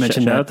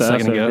mentioned that a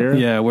second ago.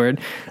 Yeah, word.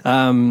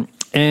 And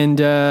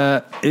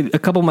a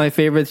couple of my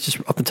favorites, just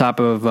off the top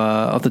of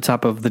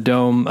the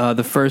dome.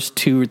 The first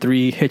 2 or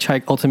 3 The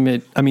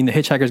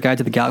Hitchhiker's Guide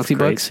to the Galaxy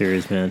Great books.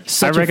 series, man.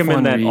 Such I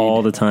recommend that read.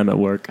 all the time at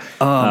work.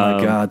 Oh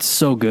my god,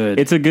 so good.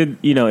 It's a good,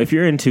 if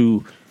you're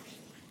into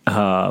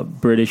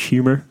British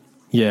humor.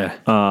 Yeah.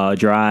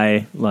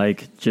 Dry,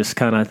 like just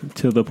kind of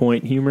to the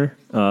point humor,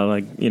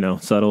 like,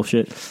 subtle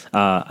shit.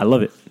 I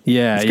love it.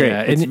 Yeah, it's great.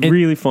 yeah. It's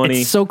really funny.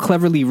 It's so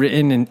cleverly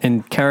written,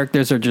 and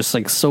characters are just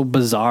like so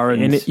bizarre.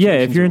 And if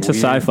you're into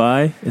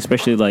sci-fi,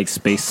 especially like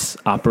space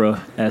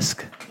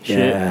opera-esque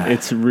shit,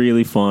 it's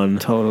really fun.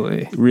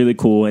 Totally. Really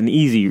cool and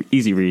easy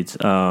reads.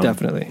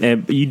 Definitely.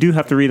 And you do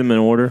have to read them in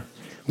order,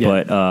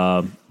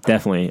 but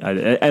definitely,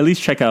 at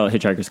least check out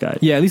Hitchhiker's Guide.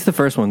 Yeah, at least the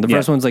first one. The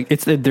first one's like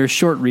they're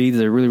short reads.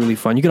 They're really, really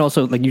fun. You can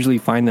also like usually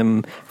find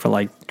them for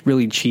like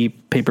really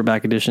cheap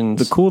paperback editions.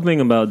 The cool thing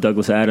about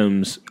Douglas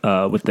Adams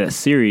with that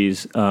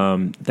series,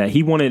 that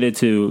he wanted it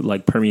to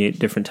like permeate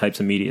different types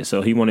of media.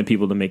 So he wanted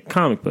people to make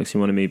comic books. He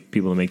wanted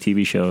people to make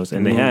TV shows,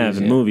 and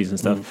movies and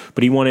stuff.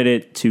 But he wanted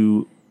it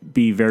to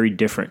be very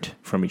different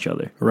from each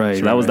other. Right.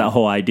 So that was that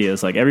whole idea.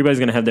 It's like everybody's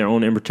going to have their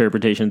own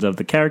interpretations of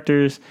the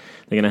characters.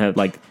 They're going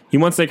to have he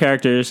wants their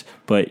characters,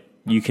 but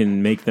you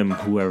can make them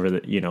whoever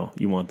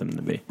you want them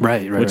to be.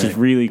 Right. Which is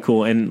really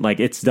cool. And like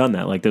it's done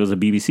that. Like there was a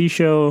BBC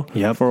show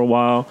for a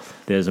while.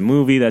 There's a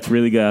movie that's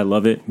really good. I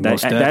love it.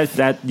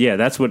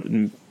 That's what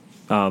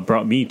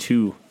brought me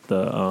to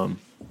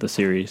the the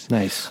series.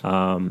 Nice.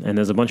 And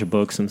there's a bunch of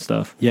books and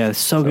stuff. Yeah, it's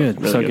so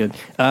good. really So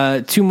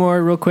good. Two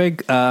more real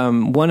quick.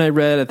 One I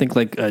read, I think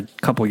like a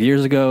couple of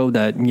years ago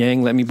that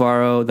Yang let me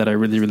borrow that I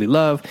really, really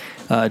love.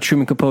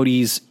 Truman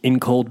Capote's In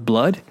Cold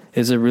Blood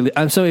is a really,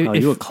 I'm so,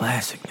 You a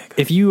classic, nigga.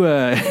 if you,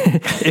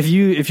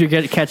 if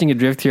you're catching a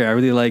drift here, I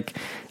really like,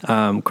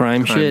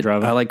 crime shit.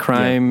 drama. I like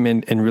crime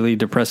and really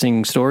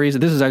depressing stories.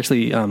 This is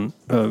actually,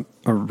 a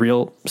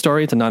real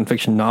story. It's a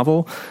nonfiction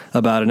novel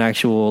about an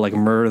actual like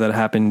murder that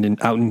happened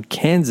out in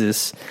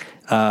Kansas,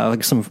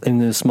 like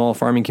in a small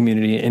farming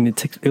community, and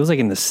it was like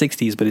in the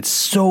 60s, but it's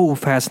so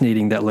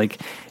fascinating that like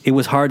it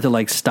was hard to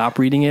like stop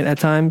reading it at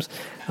times.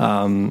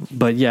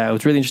 But yeah, it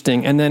was really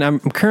interesting. And then I'm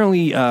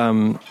currently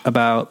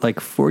about like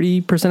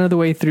 40% of the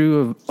way through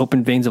of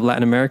Open Veins of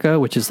Latin America,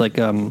 which is like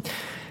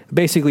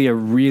basically a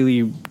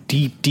really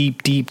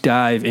deep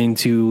dive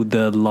into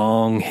the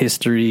long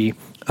history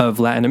of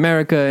Latin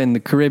America and the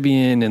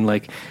Caribbean and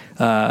like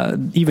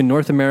even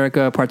North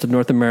America, parts of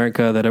North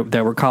America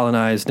that were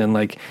colonized, and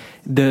like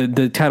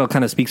the title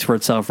kind of speaks for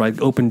itself, right?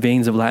 Open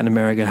Veins of Latin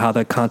America, how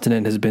that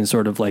continent has been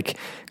sort of like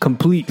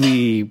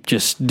completely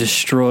just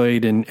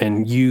destroyed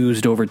and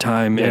used over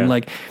time. Yeah. And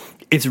like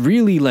it's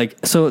really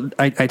like, so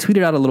I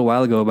tweeted out a little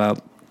while ago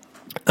about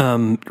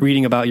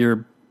reading about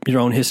your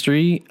own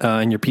history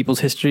and your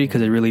people's history,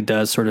 because it really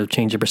does sort of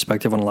change your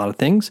perspective on a lot of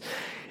things.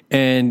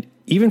 And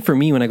even for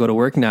me, when I go to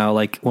work now,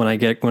 like when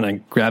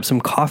I grab some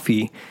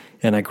coffee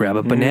and I grab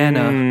a banana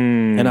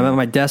and I'm at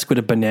my desk with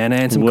a banana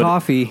and some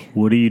coffee.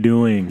 What are you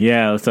doing?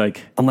 Yeah, it's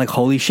like, I'm like,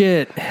 holy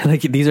shit.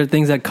 Like these are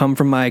things that come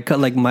from my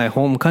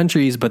home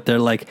countries, but they're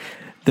like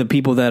the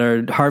people that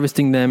are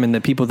harvesting them and the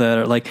people that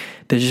are like,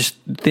 there's just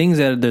things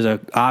that there's a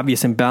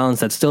obvious imbalance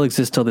that still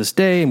exists till this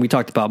day. And we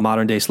talked about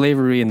modern day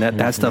slavery, and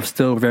that stuff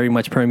still very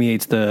much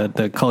permeates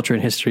the culture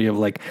and history of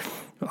like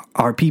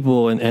our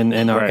people and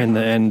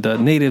the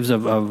natives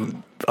of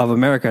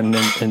America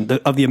and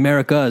of the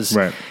Americas.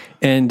 Right.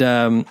 And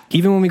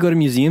even when we go to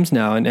museums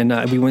now,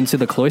 and we went to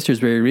the cloisters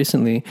very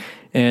recently,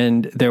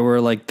 and there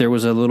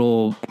was a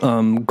little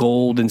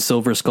gold and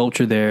silver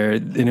sculpture there,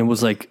 and it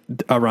was like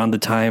around the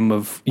time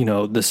of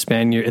the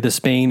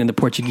Spain and the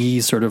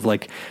Portuguese sort of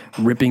like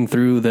ripping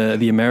through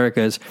the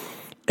Americas,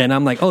 and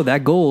I'm like, oh,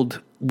 that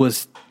gold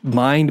was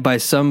mined by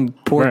some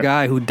poor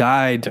guy who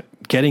died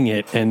getting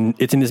it, and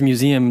it's in this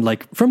museum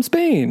like from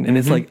Spain, and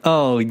it's like,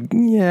 oh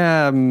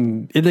yeah,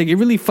 it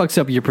really fucks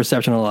up your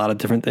perception on a lot of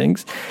different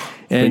things,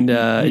 and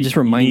it just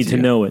reminds you. You need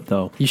to know it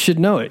though. You should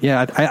know it.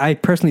 Yeah, I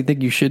personally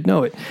think you should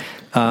know it.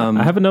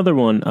 I have another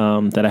one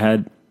that I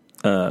had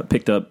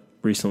picked up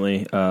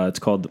recently. It's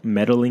called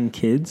Meddling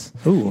Kids.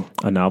 Ooh,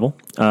 a novel,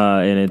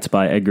 and it's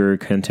by Edgar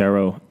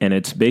Cantero, and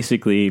it's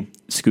basically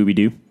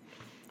Scooby-Doo,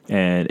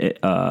 and it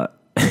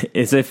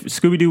it's if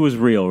Scooby-Doo was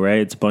real, right?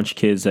 It's a bunch of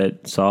kids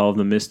that solve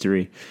the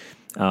mystery,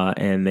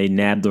 and they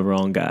nabbed the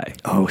wrong guy.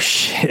 Oh,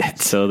 shit.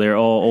 So they're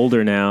all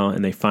older now,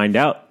 and they find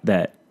out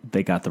that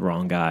they got the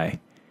wrong guy.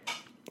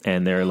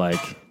 And they're like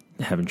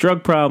having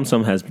drug problems.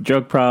 Some has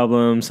drug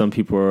problems. Some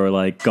people are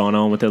like gone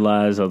on with their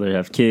lives. Others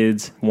have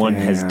kids. One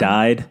has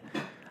died,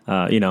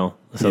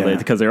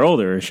 because they're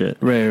older and shit.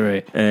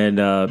 Right.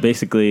 And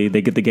basically,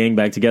 they get the gang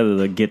back together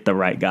to get the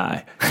right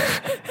guy.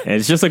 And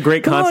it's just a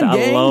great concept.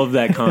 I love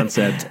that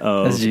concept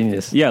of that's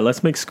genius. Yeah,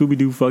 let's make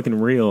Scooby-Doo fucking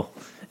real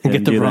and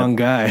get the wrong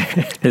guy.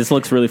 This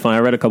looks really fun. I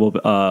read a couple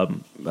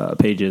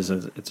pages.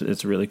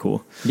 It's really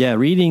cool. Yeah,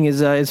 reading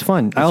is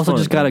fun. I also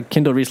just got a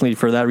Kindle recently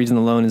for that reason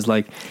alone. Is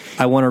like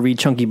I want to read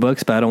chunky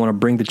books, but I don't want to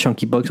bring the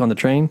chunky books on the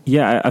train.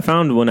 Yeah, I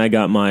found when I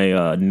got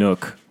my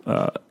Nook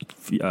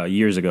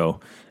years ago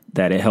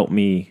that it helped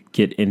me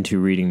get into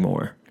reading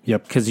more.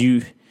 Yep, because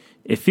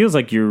it feels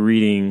like you're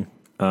reading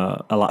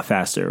a lot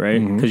faster, right?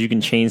 Because you can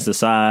change the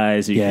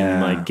size, you can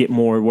like get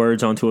more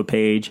words onto a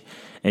page,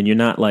 and you're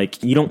not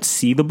like, you don't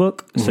see the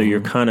book, so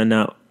you're kind of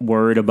not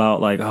worried about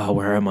like, oh,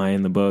 where am I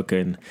in the book?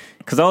 And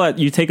because all that,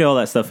 you take all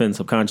that stuff in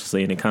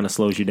subconsciously, and it kind of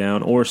slows you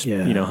down, or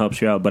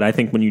helps you out. But I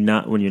think when you're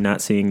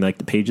not seeing like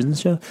the pages and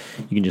stuff,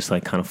 you can just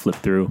like kind of flip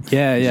through.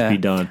 Just be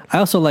done. I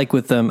also like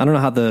with I don't know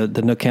how the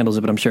Nook handles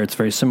it, but I'm sure it's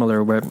very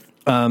similar. Where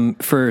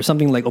for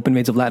something like Open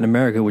Veins of Latin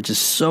America, which is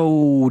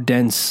so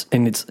dense,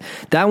 and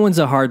that one's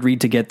a hard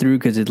read to get through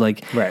because it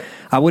like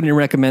I wouldn't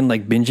recommend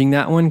like binging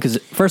that one because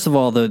first of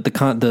all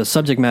the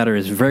subject matter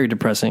is very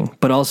depressing,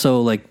 but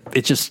also like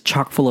it's just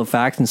chock full of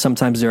facts, and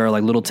sometimes there are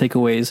like little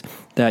takeaways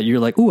that you're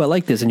like, ooh, I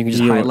like this, and you can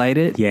just highlight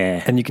it,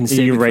 and you can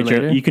save it for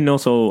later. You can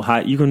also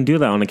you can do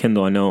that on a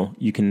Kindle. I know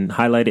you can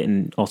highlight it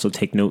and also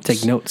take notes.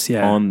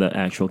 On the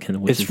actual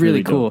Kindle, which it's is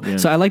really cool. Yeah.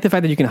 So I like the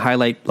fact that you can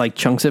highlight like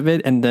chunks of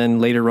it, and then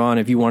later on,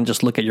 if you want to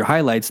just look at your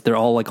highlights, they're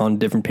all like on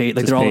different page,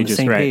 like they're all on the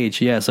same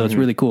page. Yeah, so it's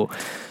really cool.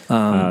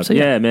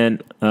 Man.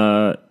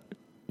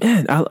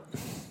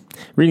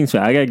 Reading's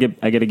fun. I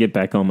gotta get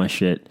back on my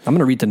shit. I'm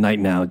gonna read tonight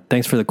now.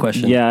 Thanks for the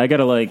question. Yeah, I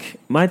gotta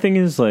my thing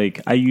is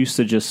like I used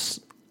to just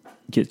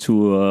get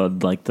to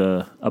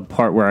a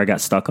part where I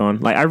got stuck on.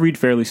 Like I read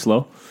fairly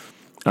slow,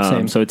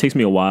 Same. So it takes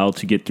me a while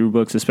to get through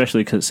books,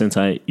 especially since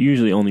I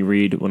usually only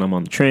read when I'm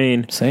on the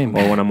train. Same.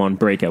 Or when I'm on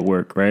break at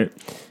work, right?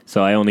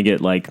 So I only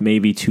get like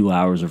maybe 2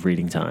 hours of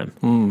reading time.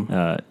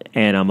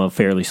 And I'm a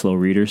fairly slow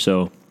reader.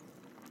 So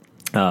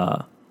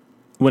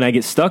when I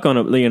get stuck on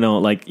it, in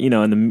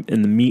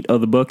the meat of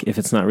the book, if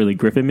it's not really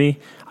gripping me,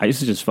 I used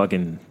to just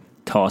fucking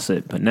toss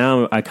it. But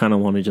now I kind of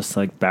want to just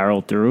like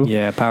barrel through.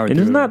 Yeah, power through.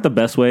 And it's not the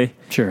best way.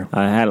 Sure.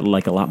 I had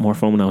like a lot more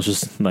fun when I was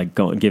just like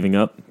giving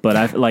up. But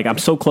I'm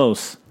so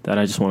close that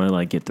I just want to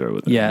like get through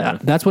with it. Yeah,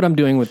 that's what I'm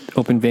doing with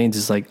Open Veins.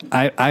 Is like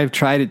I've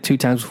tried it 2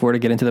 times before to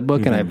get into the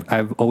book, and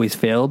I've always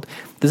failed.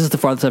 This is the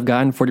farthest I've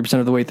gotten, 40%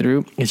 of the way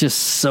through. It's just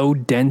so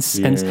dense,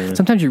 and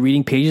sometimes you're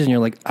reading pages and you're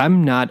like,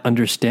 I'm not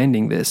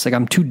understanding this. Like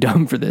I'm too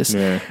dumb for this.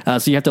 Yeah.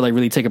 So you have to like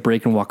really take a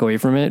break and walk away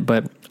from it.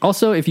 But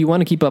also, if you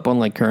want to keep up on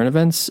like current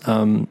events,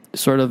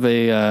 sort of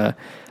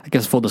I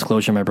guess full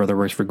disclosure, my brother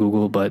works for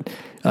Google, but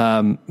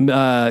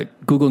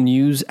Google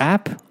News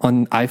app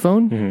on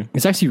iPhone,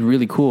 it's actually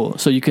really cool.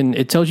 So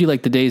it tells you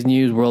like the day's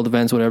news, world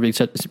events, whatever,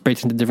 it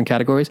breaks into different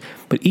categories.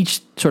 But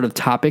each sort of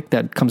topic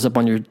that comes up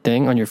on your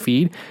thing, on your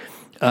feed,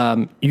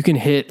 you can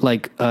hit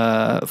like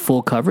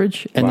full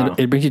coverage, and then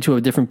it brings you to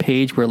a different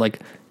page where like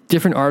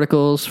different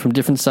articles from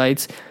different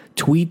sites,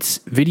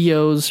 tweets,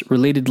 videos,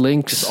 related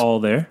links, It's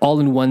all there. all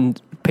in one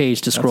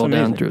page to scroll down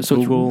amazing. through. So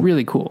Google- it's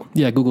really cool.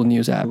 Yeah, Google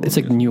News app. It's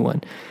like a new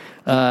one.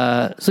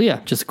 So yeah,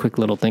 just a quick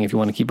little thing if you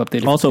want to keep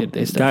updated. Also, with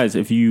day-to-day stuff. guys,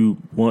 if you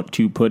want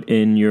to put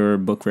in your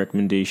book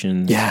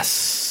recommendations,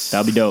 Yes,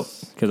 that'd be dope.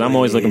 Because I'm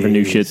always looking for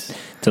new shit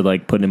to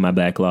like put in my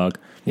backlog.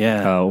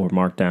 Yeah. Or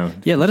mark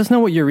down. Yeah, let us know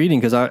what you're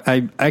reading, because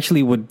I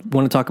actually would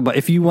want to talk about,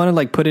 if you want to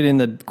like put it in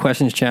the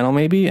questions channel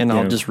maybe, and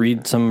I'll just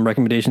read some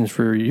recommendations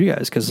for you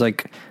guys, because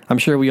like I'm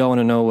sure we all want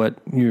to know what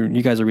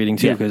you guys are reading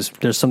too, because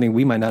there's something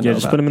we might not know Yeah,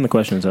 just about. put them in the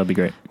questions. That'd be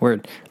great.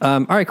 Word.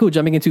 All right, cool.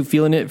 Jumping into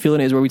Feeling It.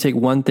 Feeling It is where we take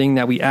one thing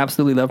that we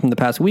absolutely love from the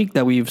past week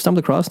that we've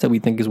stumbled across that we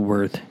think is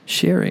worth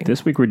sharing.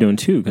 This week we're doing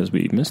 2 because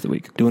we missed a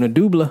week. Doing a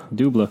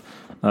doubla.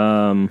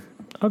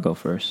 I'll go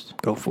first.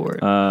 Go for it.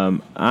 I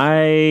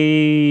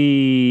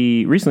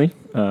recently,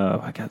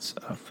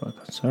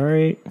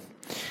 sorry.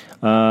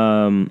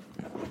 So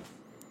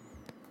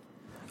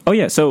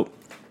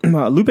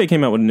Lupe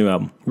came out with a new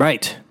album.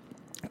 Right.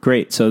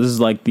 Great. So this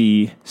is like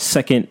the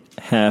second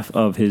half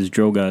of his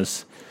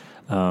Drogas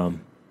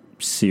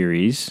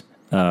series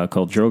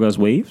called Drogas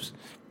Waves.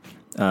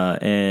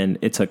 And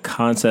it's a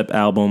concept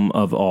album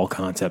of all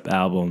concept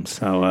albums.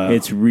 Oh, wow.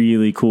 It's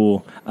really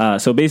cool.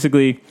 So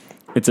basically,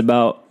 it's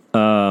about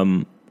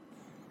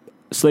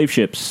slave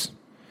ships,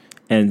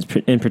 and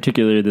in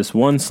particular, this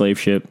one slave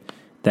ship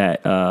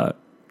that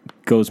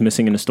goes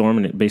missing in a storm,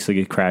 and it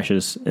basically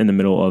crashes in the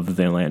middle of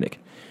the Atlantic,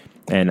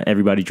 and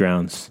everybody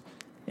drowns,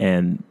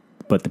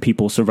 but the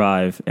people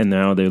survive, and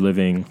now they're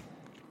living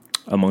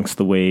amongst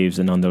the waves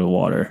and under the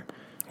water.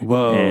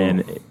 Whoa.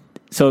 And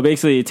so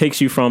basically, it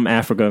takes you from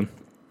Africa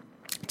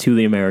to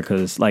the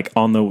Americas, like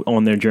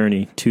on their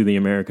journey to the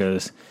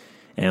Americas,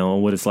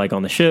 and what it's like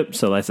on the ship.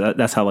 So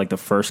that's how like the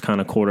first kind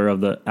of quarter of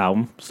the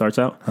album starts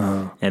out.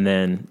 And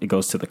then it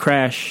goes to the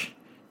crash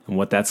and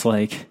what that's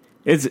like.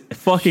 It's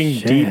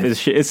fucking deep as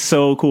shit. It's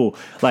so cool.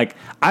 Like,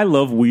 I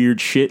love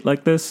weird shit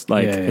like this,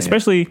 like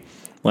especially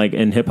like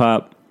in hip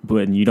hop,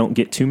 when you don't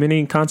get too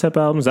many concept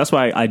albums. That's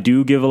why I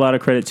do give a lot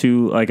of credit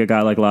to like a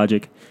guy like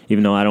Logic,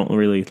 even though I don't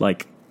really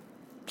like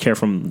care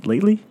for him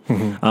lately.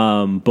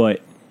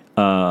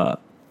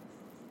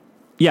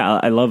 Yeah,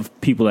 I love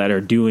people that are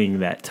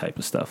doing that type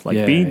of stuff.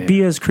 Like,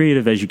 be as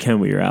creative as you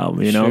can with your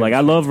album, you know? Like, I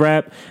love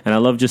rap, and I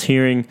love just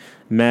hearing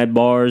mad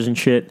bars and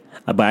shit,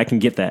 but I can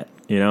get that,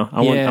 you know?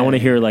 I want to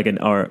hear, like, an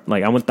art.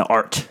 Like, I want the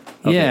art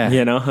of it,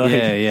 you know?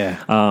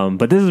 Like,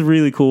 but this is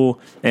really cool,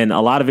 and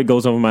a lot of it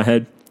goes over my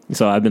head,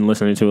 so I've been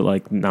listening to it,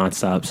 like,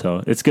 nonstop,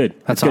 so it's good.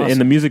 That's good. awesome.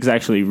 And the music's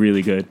actually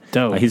really good.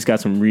 Dope. He's got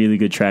some really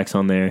good tracks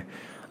on there,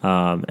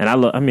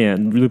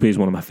 and Lupe is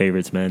one of my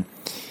favorites, man.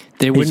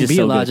 There wouldn't be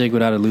so a Logic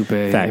without a Lupe,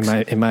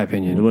 in my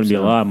opinion. There wouldn't be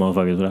a lot of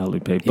motherfuckers without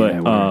Lupe.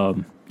 But,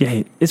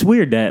 it's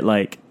weird that,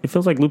 like, it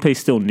feels like Lupe's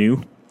still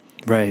new.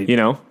 Right. You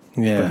know?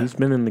 Yeah. But he's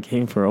been in the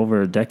game for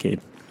over a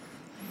decade.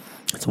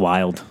 It's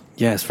wild.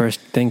 Yeah, his first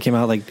thing came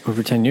out, like,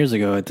 over 10 years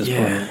ago at this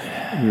point.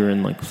 We were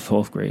in, like,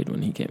 12th grade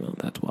when he came out.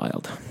 That's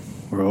wild.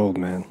 We're old,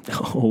 man.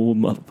 Old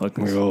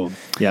motherfuckers. We're old.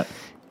 Yeah.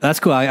 That's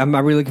cool. I'm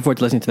really looking forward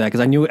to listening to that, because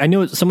I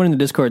knew someone in the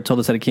Discord told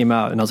us that it came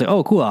out, and I was like,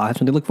 oh, cool, I'll have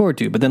something to look forward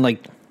to. But then,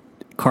 like,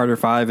 Carter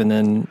 5 and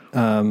then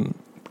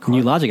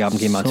new Logic album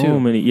came out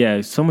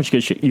too. So much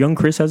good shit. Young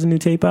Chris has a new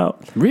tape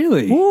out.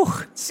 Really? Ooh,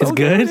 it's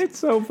good? It's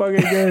so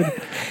fucking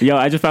good. Yo,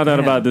 I just found out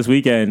about it this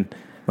weekend.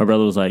 My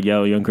brother was like,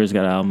 yo, Young Chris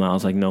got an album out. I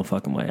was like, no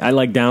fucking way. I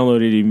like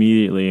downloaded it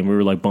immediately, and we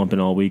were like bumping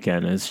all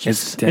weekend. It's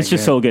just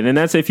so good. And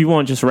that's if you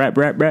want just rap.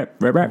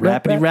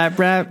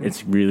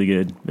 It's really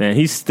good, man.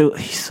 He's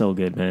so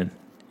good, man.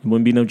 It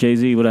wouldn't be no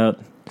Jay-Z without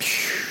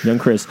Young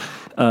Chris.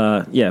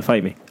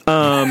 Fight me.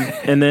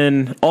 And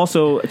then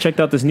also checked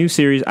out this new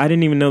series. I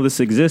didn't even know this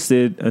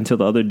existed until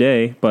the other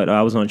day, but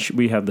I was on.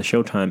 We have the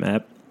Showtime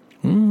app,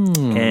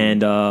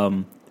 and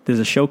there's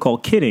a show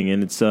called Kidding,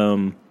 and it's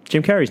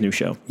Jim Carrey's new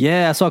show.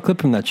 Yeah, I saw a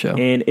clip from that show.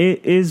 And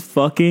it is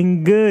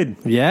fucking good.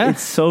 Yeah?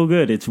 It's so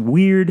good. It's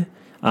weird.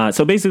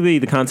 So basically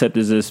the concept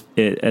is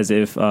as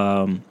if,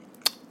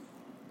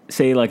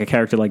 say like a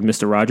character like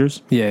Mr.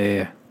 Rogers.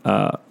 Yeah.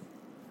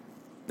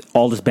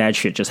 All this bad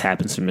shit just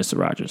happens to Mr.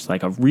 Rogers.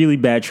 Like a really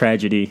bad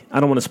tragedy. I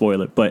don't want to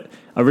spoil it, but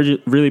a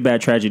really bad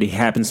tragedy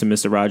happens to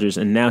Mr. Rogers,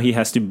 and now he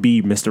has to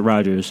be Mr.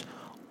 Rogers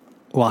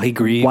while he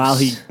grieves. While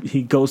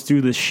he goes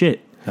through this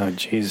shit. Oh,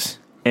 jeez.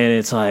 And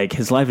it's like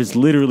his life is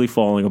literally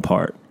falling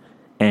apart,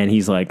 and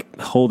he's like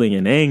holding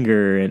in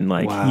anger, and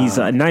like he's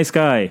a nice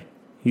guy.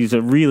 He's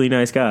a really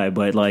nice guy,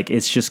 but like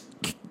it's just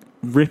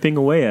ripping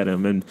away at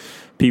him, and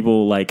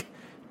people like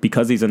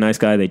because he's a nice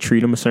guy, they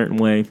treat him a certain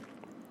way.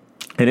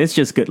 And it's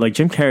just good. Like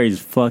Jim Carrey's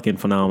fucking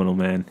phenomenal,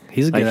 man.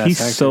 He's a good like, he's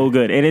actor. So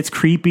good, and it's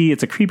creepy.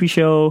 It's a creepy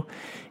show.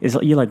 It's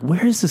you're like,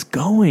 where is this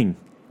going?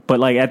 But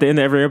like at the end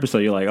of every episode,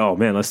 you're like, oh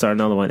man, let's start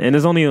another one. And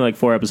there's only like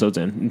 4 episodes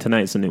in, and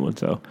tonight's a new one.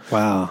 So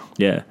wow,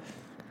 yeah,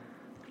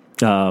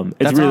 it's really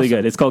awesome.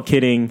 good. It's called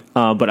Kidding,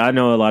 but I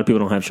know a lot of people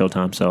don't have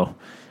Showtime, so.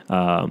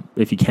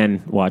 If you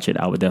can watch it,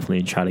 I would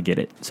definitely try to get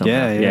it. Somehow.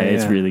 Yeah,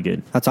 it's really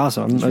good. That's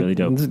awesome. It's really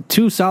dope.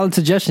 2 solid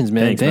suggestions,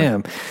 man. Thanks,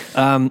 damn.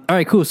 Man. All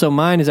right, cool. So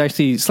mine is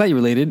actually slightly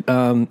related.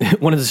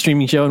 One is a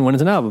streaming show and one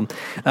is an album.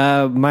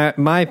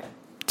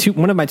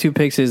 One of my 2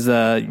 picks is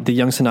the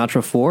Young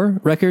Sinatra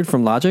 4 record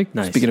from Logic.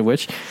 Nice. Speaking of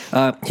which,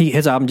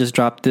 his album just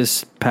dropped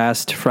this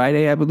past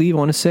Friday, I believe. I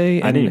want to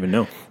say. I didn't even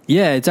know.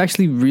 Yeah, it's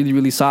actually really,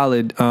 really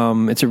solid.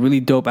 It's a really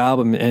dope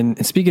album.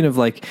 And speaking of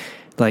like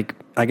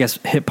I guess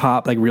hip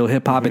hop, like real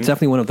hip hop, it's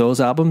definitely one of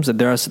those albums.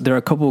 There are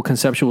a couple of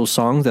conceptual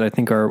songs that I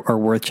think are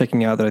worth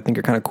checking out that I think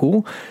are kind of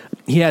cool.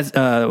 He has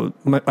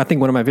I think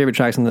one of my favorite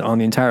tracks on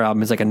the entire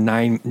album is like a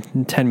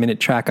 9-10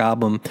 minute track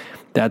album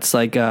that's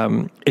like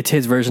it's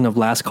his version of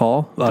Last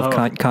Call of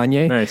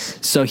Kanye. Nice.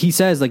 So he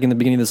says like in the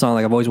beginning of the song,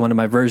 like I've always wanted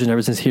my version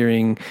ever since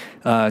hearing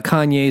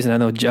Kanye's, and I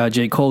know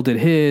J. Cole did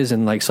his,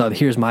 and like so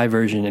here's my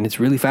version, and it's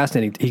really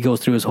fascinating. He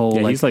goes through his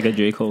whole he's like a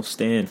J. Cole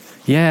stan.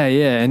 Yeah,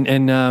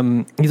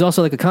 and he's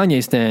also like a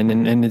Kanye stan,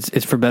 and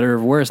it's for better or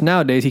worse.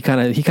 Nowadays, he kind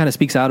of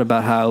speaks out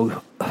about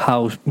how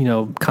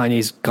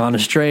Kanye's gone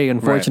astray.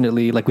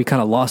 Unfortunately, like we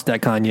kind of lost that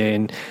Kanye,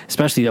 and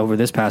especially over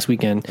this past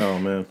weekend. Oh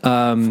man,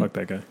 fuck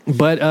that guy.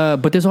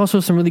 But there's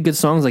also some really good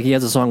songs. Like he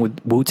has a song with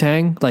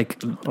Wu-Tang,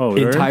 like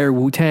entire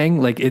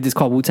Wu-Tang. Like it is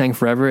called Wu-Tang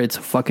Forever. It's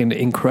a fucking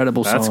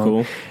incredible song. That's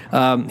cool.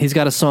 He's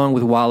got a song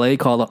with Wale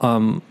called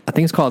I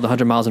think it's called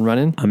 100 Miles and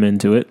Running. I'm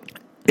into it.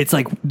 It's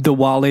like the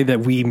Wale that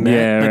we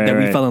met, that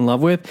we fell in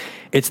love with.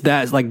 It's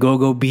that like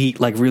go beat,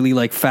 like really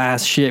like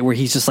fast shit where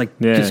he's just like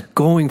just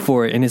going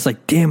for it, and it's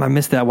like, damn, I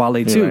missed that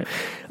Wale too.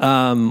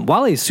 Right.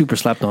 Wale is super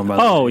slept on by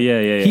the way. Oh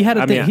yeah. He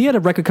had he had a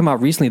record come out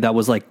recently that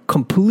was like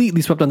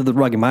completely swept under the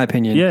rug in my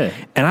opinion. Yeah,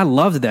 and I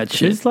loved that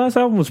shit. His last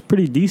album was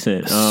pretty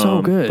decent.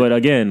 So good. But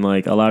again,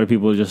 like a lot of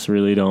people just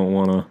really don't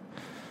want to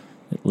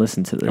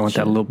listen to this. I want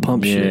that Lil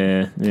Pump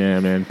shit. Yeah,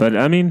 man. But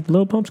I mean,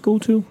 Lil Pump's cool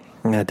too.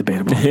 Yeah,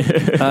 debatable.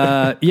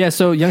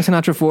 So Young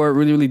Sinatra 4,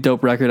 really, really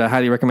dope record. I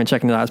highly recommend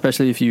checking it out,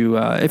 especially if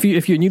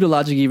you're new to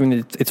Logic.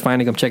 Even it's fine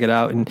to come check it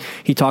out. And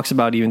he talks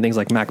about even things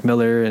like Mac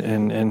Miller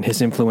and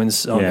his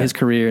influence on his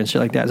career and shit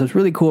like that. So it's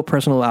really cool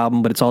personal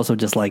album, but it's also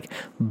just like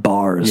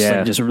bars. Yeah,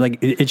 like, just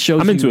like it shows.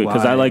 I'm into it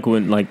because I like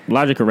when like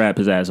Logic can rap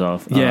his ass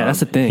off. Yeah, that's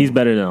the thing. He's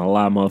better than a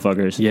lot of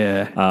motherfuckers.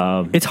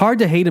 Yeah, it's hard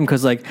to hate him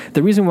because like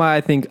the reason why I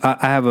think I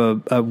have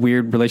a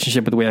weird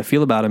relationship with the way I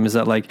feel about him is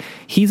that like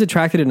he's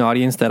attracted an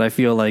audience that I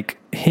feel like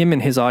him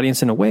and his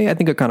audience in a way I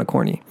think are kind of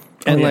corny.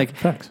 And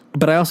facts.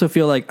 But I also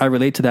feel like I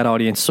relate to that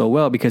audience so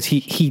well because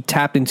he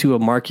tapped into a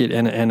market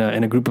and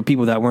a group of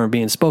people that weren't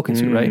being spoken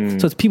to,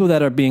 right? So it's people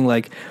that are being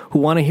like, who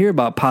want to hear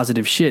about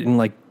positive shit and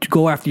like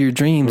go after your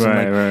dreams.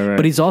 Right, and like, right.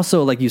 But he's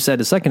also, like you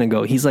said a second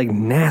ago, he's like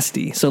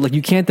nasty. So like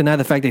you can't deny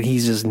the fact that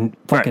he's just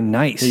fucking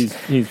nice.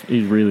 He's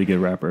really good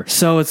rapper.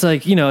 So it's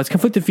like, it's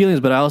conflicted feelings,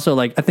 but I also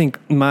like, I think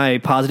my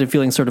positive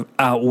feelings sort of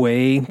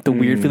outweigh the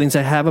weird feelings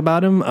I have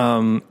about him.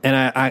 And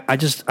I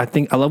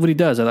think I love what he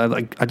does.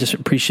 I just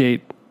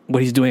appreciate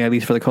what he's doing, at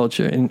least for the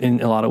culture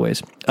in a lot of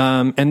ways.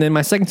 And then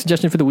my second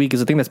suggestion for the week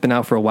is a thing that's been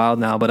out for a while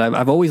now, but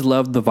I've always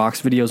loved the Vox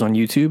videos on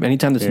YouTube.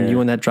 Anytime there's a new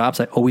one that drops,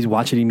 I always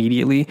watch it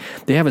immediately.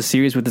 They have a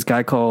series with this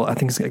guy called, I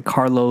think it's like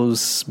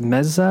Carlos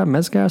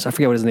Mezgas. I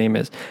forget what his name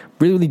is.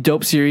 Really, really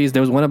dope series.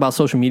 There was one about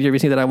social media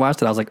recently that I watched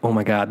that I was like, oh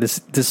my God,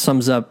 this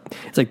sums up,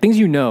 it's like things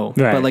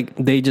but like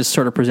they just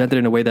sort of present it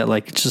in a way that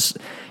like, it's just,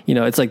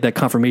 it's like that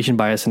confirmation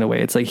bias in a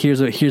way. It's like, here's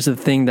a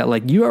thing that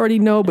like you already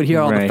know, but here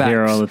are all the facts.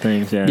 Here are all the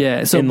things,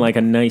 Yeah. So in like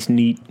a nice,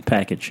 neat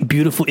package.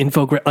 Beautiful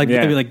info, like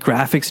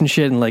graphics and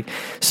shit. And like,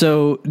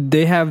 so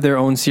they have their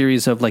own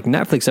series of like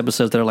Netflix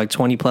episodes that are like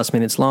 20 plus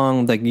minutes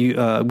long. Like we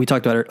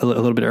talked about it a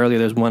little bit earlier.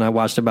 There's one I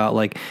watched about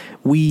like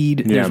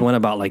weed. There's one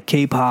about like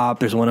K-pop.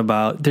 There's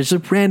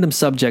just random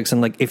subjects.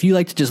 And like, if you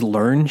like to just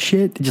learn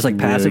shit, just like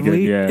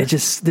passively, they're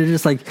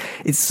just like,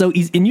 it's so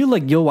easy. And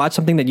you'll watch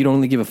something that you don't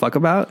really give a fuck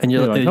about. And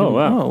you're like, oh,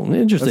 wow.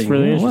 Interesting. That's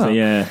really interesting.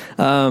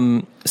 Wow.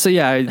 Yeah. So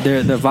yeah,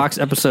 they're the Vox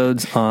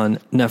episodes on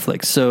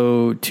Netflix.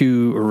 So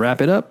to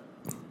wrap it up,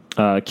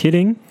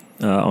 Kidding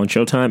on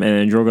Showtime, and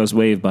then Droga's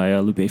Wave by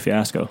Lupe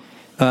Fiasco.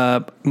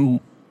 Young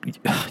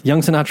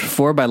Sinatra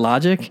 4 by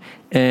Logic,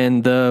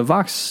 and the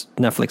Vox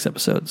Netflix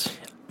episodes.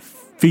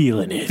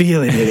 Feeling it.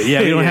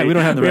 Yeah, we don't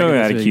have the. We don't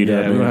have it queued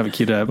up. We don't have it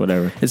queued up.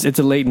 Whatever. It's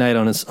a late night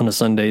on a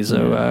Sunday,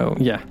 so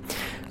yeah.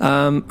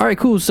 All right,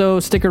 cool. So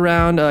stick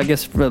around. I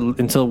guess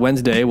until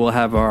Wednesday, we'll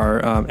have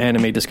our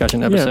anime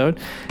discussion episode.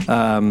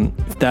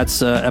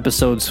 That's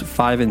episodes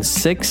 5 and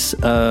 6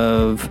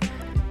 of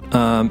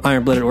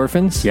Iron Blooded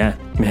Orphans. Yeah,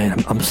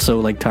 man, I'm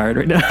so tired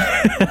right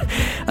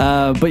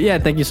now. But yeah,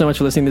 thank you so much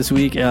for listening this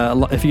week.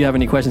 If you have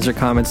any questions or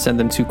comments, send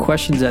them to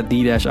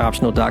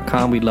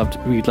questions@the-optional.com. We'd love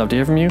to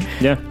hear from you.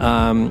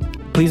 Yeah.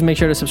 Please make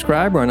sure to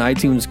subscribe. We're on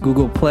iTunes,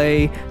 Google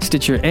Play,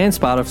 Stitcher, and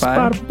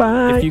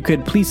Spotify. If you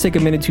could please take a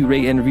minute to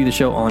rate and review the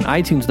show on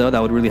iTunes, though, that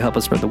would really help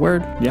us spread the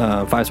word.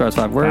 Yeah. 5 stars,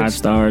 5 words. 5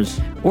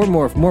 stars. Or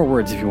more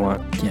words if you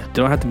want. Yeah. They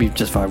don't have to be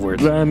just 5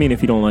 words. I mean,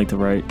 if you don't like to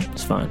write,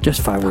 it's fine.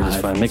 Just 5 words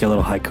is fine. Make a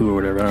little haiku or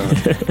whatever. I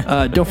don't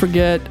know. Don't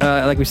forget,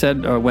 like we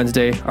said,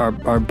 Wednesday,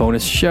 our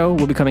bonus show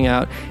will be coming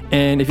out.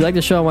 And if you like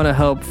the show and want to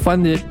help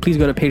fund it, please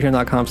go to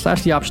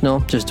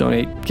patreon.com/theoptional. Just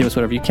donate. Give us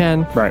whatever you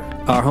can. Right.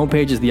 Our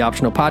homepage is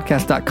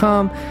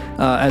theoptionalpodcast.com.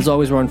 As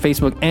always, we're on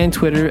Facebook and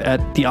Twitter at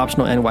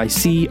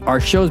theoptionalnyc. Our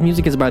show's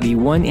music is by the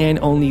one and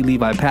only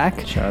Levi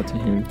Pack. Shout out to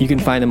him. You can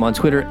find him on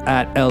Twitter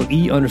at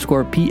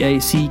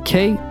LE_PACK.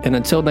 And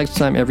until next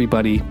time,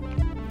 everybody,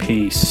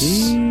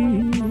 peace.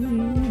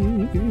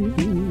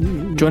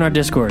 Join our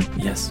Discord.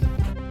 Yes.